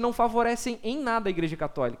 Porque eles não favorecem em nada a Igreja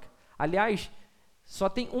Católica. Aliás, só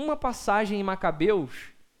tem uma passagem em Macabeus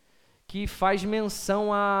que faz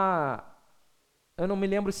menção a... Eu não me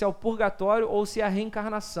lembro se é o purgatório ou se é a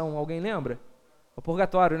reencarnação. Alguém lembra? O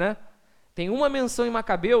purgatório, né? Tem uma menção em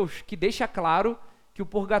Macabeus que deixa claro que o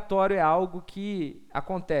purgatório é algo que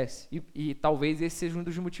acontece. E talvez esse seja um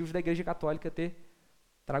dos motivos da Igreja Católica ter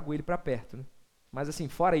trago ele para perto, né? Mas assim,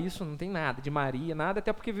 fora isso, não tem nada de Maria, nada,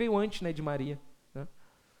 até porque veio antes, né, de Maria, né?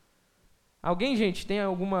 Alguém, gente, tem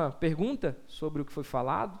alguma pergunta sobre o que foi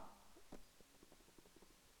falado?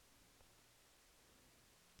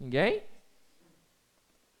 Ninguém?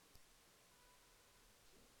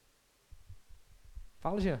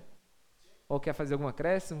 Fala, Jean. Ou quer fazer algum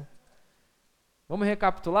acréscimo? Vamos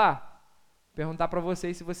recapitular? Perguntar para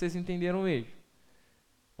vocês se vocês entenderam mesmo.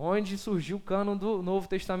 Onde surgiu o cânon do Novo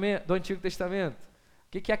Testamento, do Antigo Testamento? O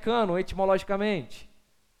que é cânon etimologicamente?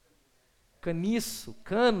 Caniço,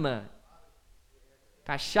 cana,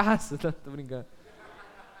 cachaça, tô brincando.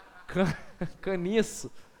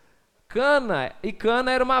 Caniço, cana, e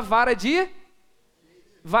cana era uma vara de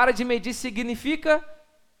medir, significa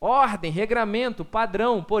ordem, regramento,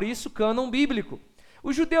 padrão, por isso cânon bíblico.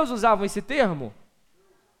 Os judeus usavam esse termo?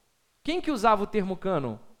 Quem que usava o termo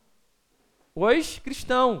cânon? Os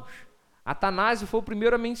cristãos. Atanásio foi o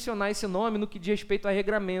primeiro a mencionar esse nome no que diz respeito a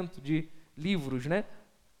regramento de livros, né?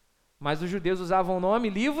 Mas os judeus usavam o nome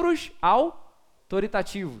livros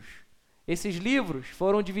autoritativos. Esses livros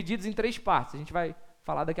foram divididos em 3 partes. A gente vai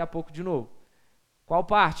falar daqui a pouco de novo. Qual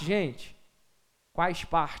parte, gente? Quais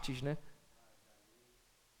partes, né?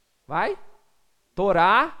 Vai?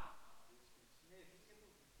 Torá.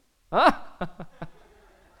 Hã?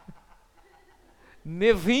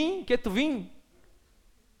 Nevim, Ketuvim.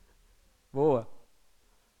 Boa.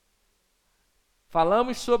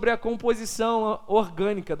 Falamos sobre a composição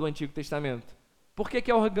orgânica do Antigo Testamento. Por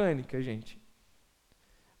que é orgânica, gente?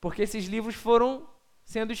 Porque esses livros foram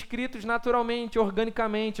sendo escritos naturalmente,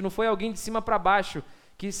 organicamente. Não foi alguém de cima para baixo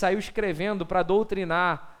que saiu escrevendo para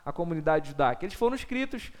doutrinar a comunidade judaica. Eles foram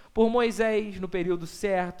escritos por Moisés no período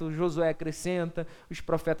certo, Josué acrescenta, os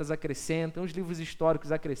profetas acrescentam, os livros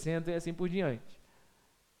históricos acrescentam e assim por diante.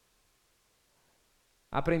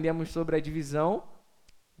 Aprendemos sobre a divisão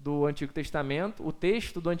do Antigo Testamento. O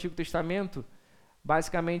texto do Antigo Testamento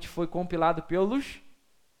basicamente foi compilado pelos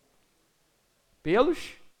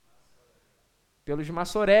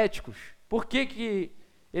massoréticos. Por que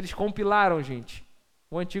eles compilaram, gente,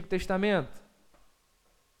 o Antigo Testamento?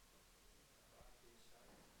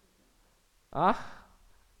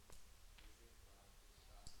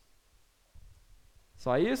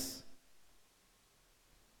 Só isso?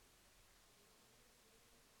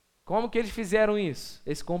 Como que eles fizeram isso,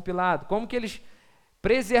 esse compilado? Como que eles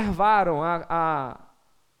preservaram a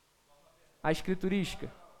escriturística?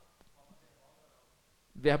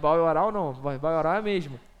 Verbal e oral não, verbal e oral é a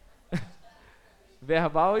mesma.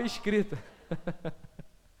 Verbal e escrita.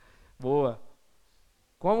 Boa.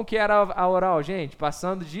 Como que era a oral, gente?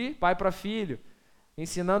 Passando de pai para filho,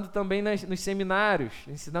 ensinando também nos seminários,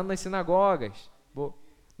 ensinando nas sinagogas,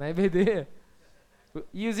 na EBD.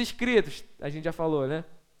 E os escritos, a gente já falou, né?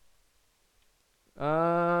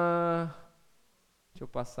 Deixa eu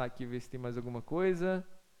passar aqui e ver se tem mais alguma coisa.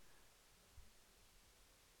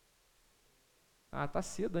 Tá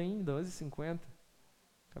cedo ainda, 11h50.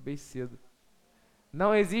 Acabei cedo.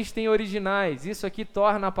 Não existem originais. Isso aqui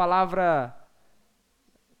torna a palavra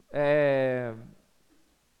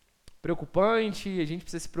preocupante. A gente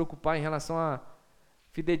precisa se preocupar em relação à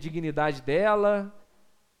fidedignidade dela.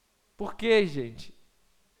 Por quê, gente?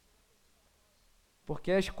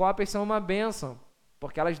 Porque as cópias são uma bênção.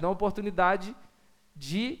 Porque elas dão oportunidade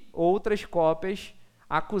de outras cópias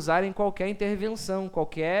acusarem qualquer intervenção,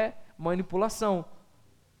 qualquer manipulação.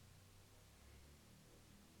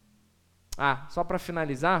 Só para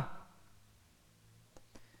finalizar,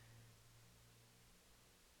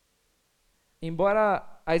 embora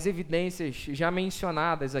as evidências já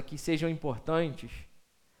mencionadas aqui sejam importantes,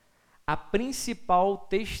 a principal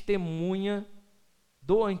testemunha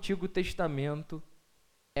do Antigo Testamento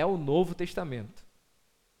é o Novo Testamento.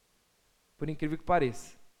 Por incrível que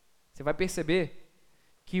pareça. Você vai perceber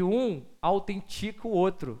que um autentica o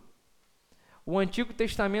outro. O Antigo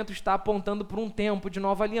Testamento está apontando para um tempo de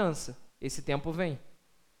nova aliança. Esse tempo vem.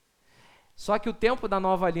 Só que o tempo da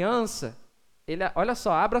nova aliança, olha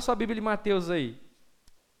só, abra sua Bíblia em Mateus aí.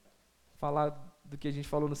 Falar do que a gente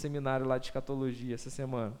falou no seminário lá de escatologia essa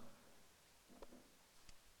semana.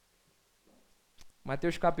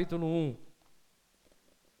 Mateus capítulo 1.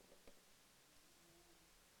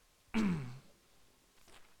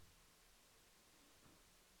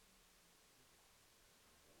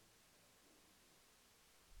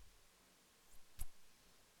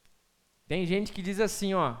 Tem gente que diz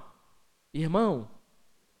assim, ó, irmão,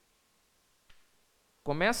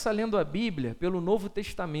 começa lendo a Bíblia pelo Novo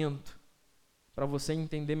Testamento, para você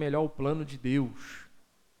entender melhor o plano de Deus.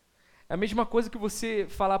 É a mesma coisa que você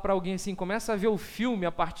falar para alguém assim, começa a ver o filme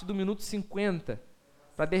a partir do minuto 50,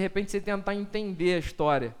 para de repente você tentar entender a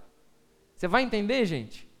história. Você vai entender,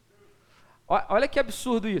 gente? Olha que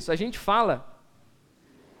absurdo isso. A gente fala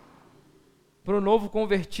para o novo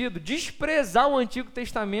convertido desprezar o Antigo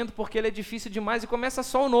Testamento porque ele é difícil demais e começa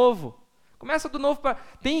só o novo. Começa do novo para...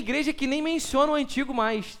 Tem igreja que nem menciona o Antigo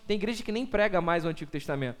mais. Tem igreja que nem prega mais o Antigo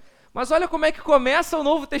Testamento. Mas olha como é que começa o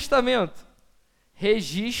Novo Testamento.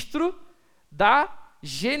 Registro da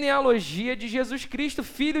genealogia de Jesus Cristo,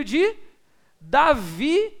 filho de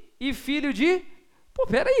Davi e filho de... Pô,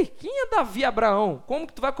 peraí, quem é Davi e Abraão? Como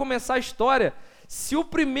que tu vai começar a história se o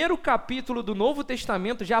primeiro capítulo do Novo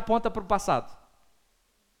Testamento já aponta para o passado?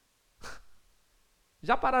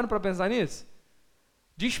 Já pararam para pensar nisso?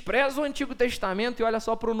 Despreza o Antigo Testamento e olha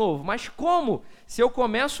só para o Novo. Mas como? Se eu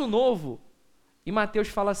começo o Novo, e Mateus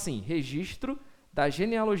fala assim, registro da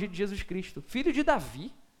genealogia de Jesus Cristo, filho de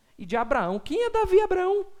Davi e de Abraão. Quem é Davi e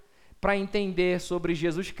Abraão? Para entender sobre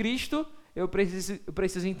Jesus Cristo, eu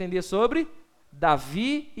preciso entender sobre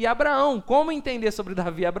Davi e Abraão. Como entender sobre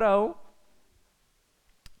Davi e Abraão?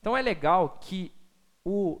 Então é legal que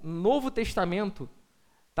o Novo Testamento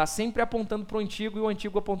está sempre apontando para o Antigo e o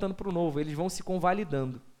Antigo apontando para o Novo. Eles vão se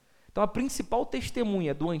convalidando. Então a principal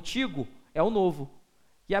testemunha do Antigo é o Novo.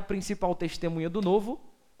 E a principal testemunha do Novo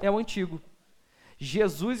é o Antigo.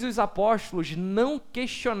 Jesus e os apóstolos não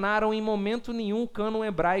questionaram em momento nenhum o cânon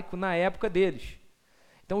hebraico na época deles.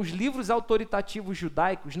 Então os livros autoritativos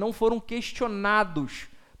judaicos não foram questionados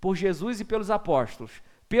por Jesus e pelos apóstolos.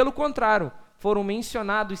 Pelo contrário, foram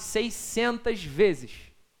mencionados 600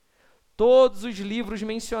 vezes. Todos os livros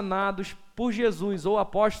mencionados por Jesus ou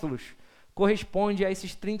apóstolos correspondem a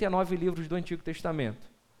esses 39 livros do Antigo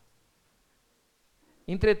Testamento.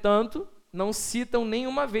 Entretanto, não citam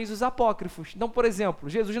nenhuma vez os apócrifos. Então, por exemplo,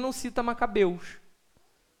 Jesus não cita Macabeus.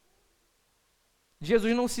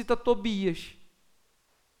 Jesus não cita Tobias.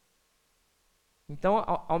 Então,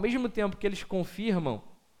 ao mesmo tempo que eles confirmam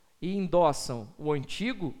e endossam o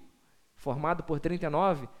Antigo, formado por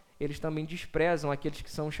 39, eles também desprezam aqueles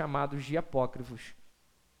que são chamados de apócrifos.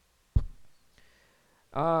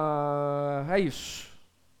 É isso.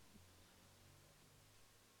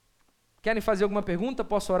 Querem fazer alguma pergunta?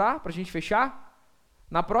 Posso orar para a gente fechar?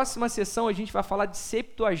 Na próxima sessão a gente vai falar de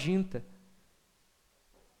Septuaginta.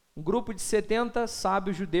 Um grupo de 70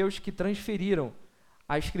 sábios judeus que transferiram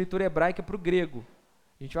a escritura hebraica para o grego.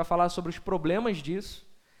 A gente vai falar sobre os problemas disso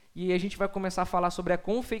e a gente vai começar a falar sobre a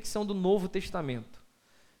confecção do Novo Testamento.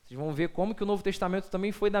 Vocês vão ver como que o Novo Testamento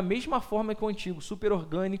também foi da mesma forma que o Antigo, super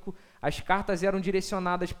orgânico. As cartas eram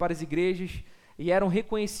direcionadas para as igrejas e eram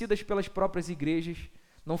reconhecidas pelas próprias igrejas.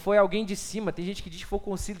 Não foi alguém de cima. Tem gente que diz que foi o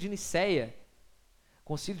Concílio de Nicéia. O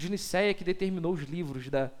Concílio de Nicéia que determinou os livros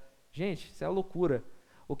da... Gente, isso é loucura.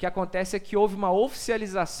 O que acontece é que houve uma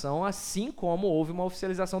oficialização, assim como houve uma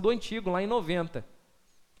oficialização do Antigo, lá em 90,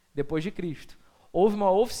 depois de Cristo. Houve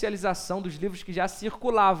uma oficialização dos livros que já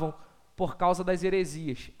circulavam por causa das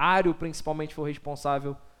heresias. Ário, principalmente, foi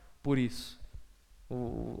responsável por isso.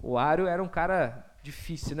 O Ário era um cara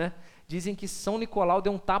difícil, né? Dizem que São Nicolau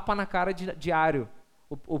deu um tapa na cara de Ário.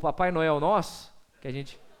 O Papai Noel nosso, que a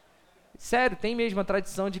gente... Sério, tem mesmo a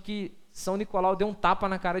tradição de que São Nicolau deu um tapa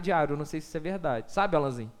na cara de Ário. Eu não sei se isso é verdade. Sabe,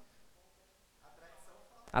 Alanzinho?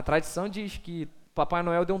 A tradição diz que Papai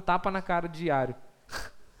Noel deu um tapa na cara de Ário.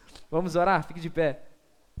 Vamos orar? Fique de pé.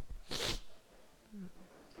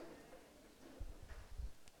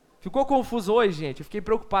 Ficou confuso hoje, gente? Eu fiquei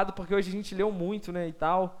preocupado porque hoje a gente leu muito, né, e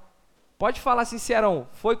tal. Pode falar sincerão,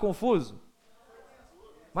 foi confuso?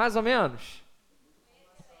 Mais ou menos?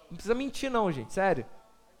 Não precisa mentir não, gente, sério.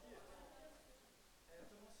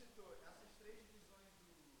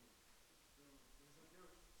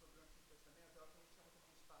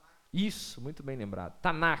 Isso, muito bem lembrado.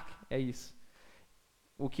 Tanakh, é isso.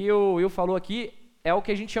 O que o Will falou aqui é o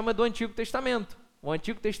que a gente chama do Antigo Testamento. O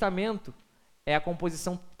Antigo Testamento é a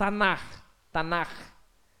composição Tanakh. Tanakh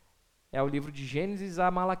é o livro de Gênesis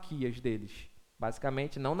a Malaquias deles.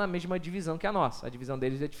 Basicamente, não na mesma divisão que a nossa. A divisão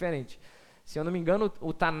deles é diferente. Se eu não me engano,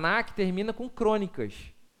 o Tanakh termina com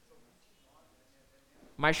Crônicas.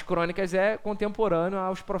 Mas Crônicas é contemporâneo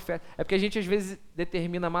aos profetas. É porque a gente às vezes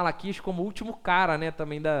determina Malaquias como o último cara, né,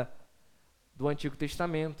 também do Antigo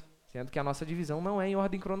Testamento. Sendo que a nossa divisão não é em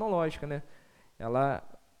ordem cronológica, né? Ela,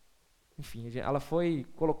 enfim, ela foi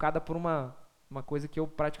colocada por uma coisa que eu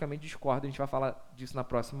praticamente discordo. A gente vai falar disso na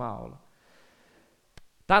próxima aula.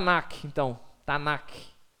 Tanakh, então. Tanakh.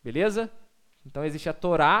 Beleza? Então existe a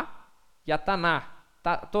Torá e a Taná.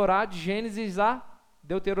 Torá de Gênesis a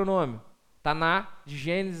Deuteronômio. Taná de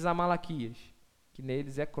Gênesis a Malaquias, que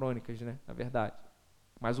neles é Crônicas, né, na verdade.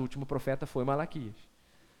 Mas o último profeta foi Malaquias.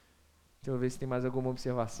 Deixa eu ver se tem mais alguma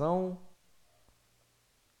observação.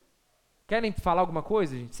 Querem falar alguma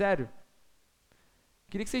coisa, gente? Sério?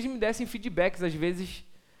 Queria que vocês me dessem feedbacks. Às vezes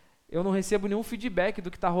eu não recebo nenhum feedback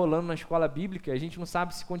do que está rolando na escola bíblica. A gente não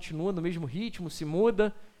sabe se continua no mesmo ritmo, se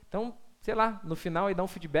muda. Então, sei lá, no final aí dá um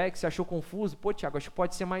feedback. Se achou confuso, pô, Tiago, acho que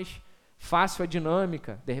pode ser mais fácil a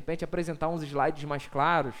dinâmica. De repente apresentar uns slides mais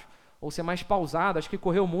claros. Ou ser mais pausado, acho que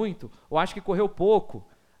correu muito. Ou acho que correu pouco.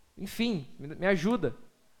 Enfim, me ajuda.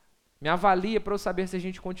 Me avalia para eu saber se a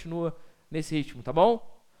gente continua nesse ritmo, tá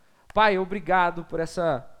bom? Pai, obrigado por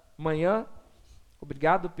essa manhã.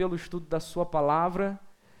 Obrigado pelo estudo da sua palavra.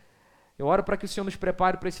 Eu oro para que o Senhor nos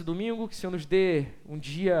prepare para esse domingo, que o Senhor nos dê um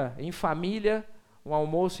dia em família, um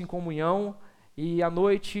almoço em comunhão e à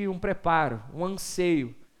noite um preparo, um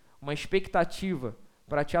anseio, uma expectativa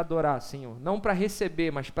para te adorar, Senhor. Não para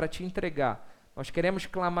receber, mas para te entregar. Nós queremos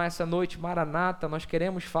clamar essa noite, Maranata, nós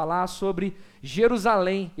queremos falar sobre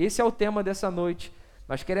Jerusalém. Esse é o tema dessa noite.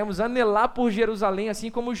 Nós queremos anelar por Jerusalém, assim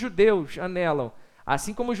como os judeus anelam.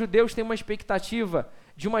 Assim como os judeus têm uma expectativa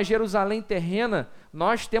de uma Jerusalém terrena,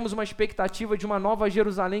 nós temos uma expectativa de uma nova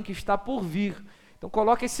Jerusalém que está por vir. Então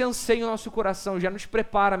coloca esse anseio no nosso coração, já nos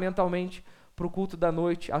prepara mentalmente para o culto da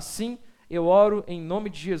noite. Assim eu oro em nome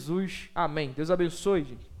de Jesus. Amém. Deus abençoe,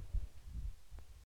 gente.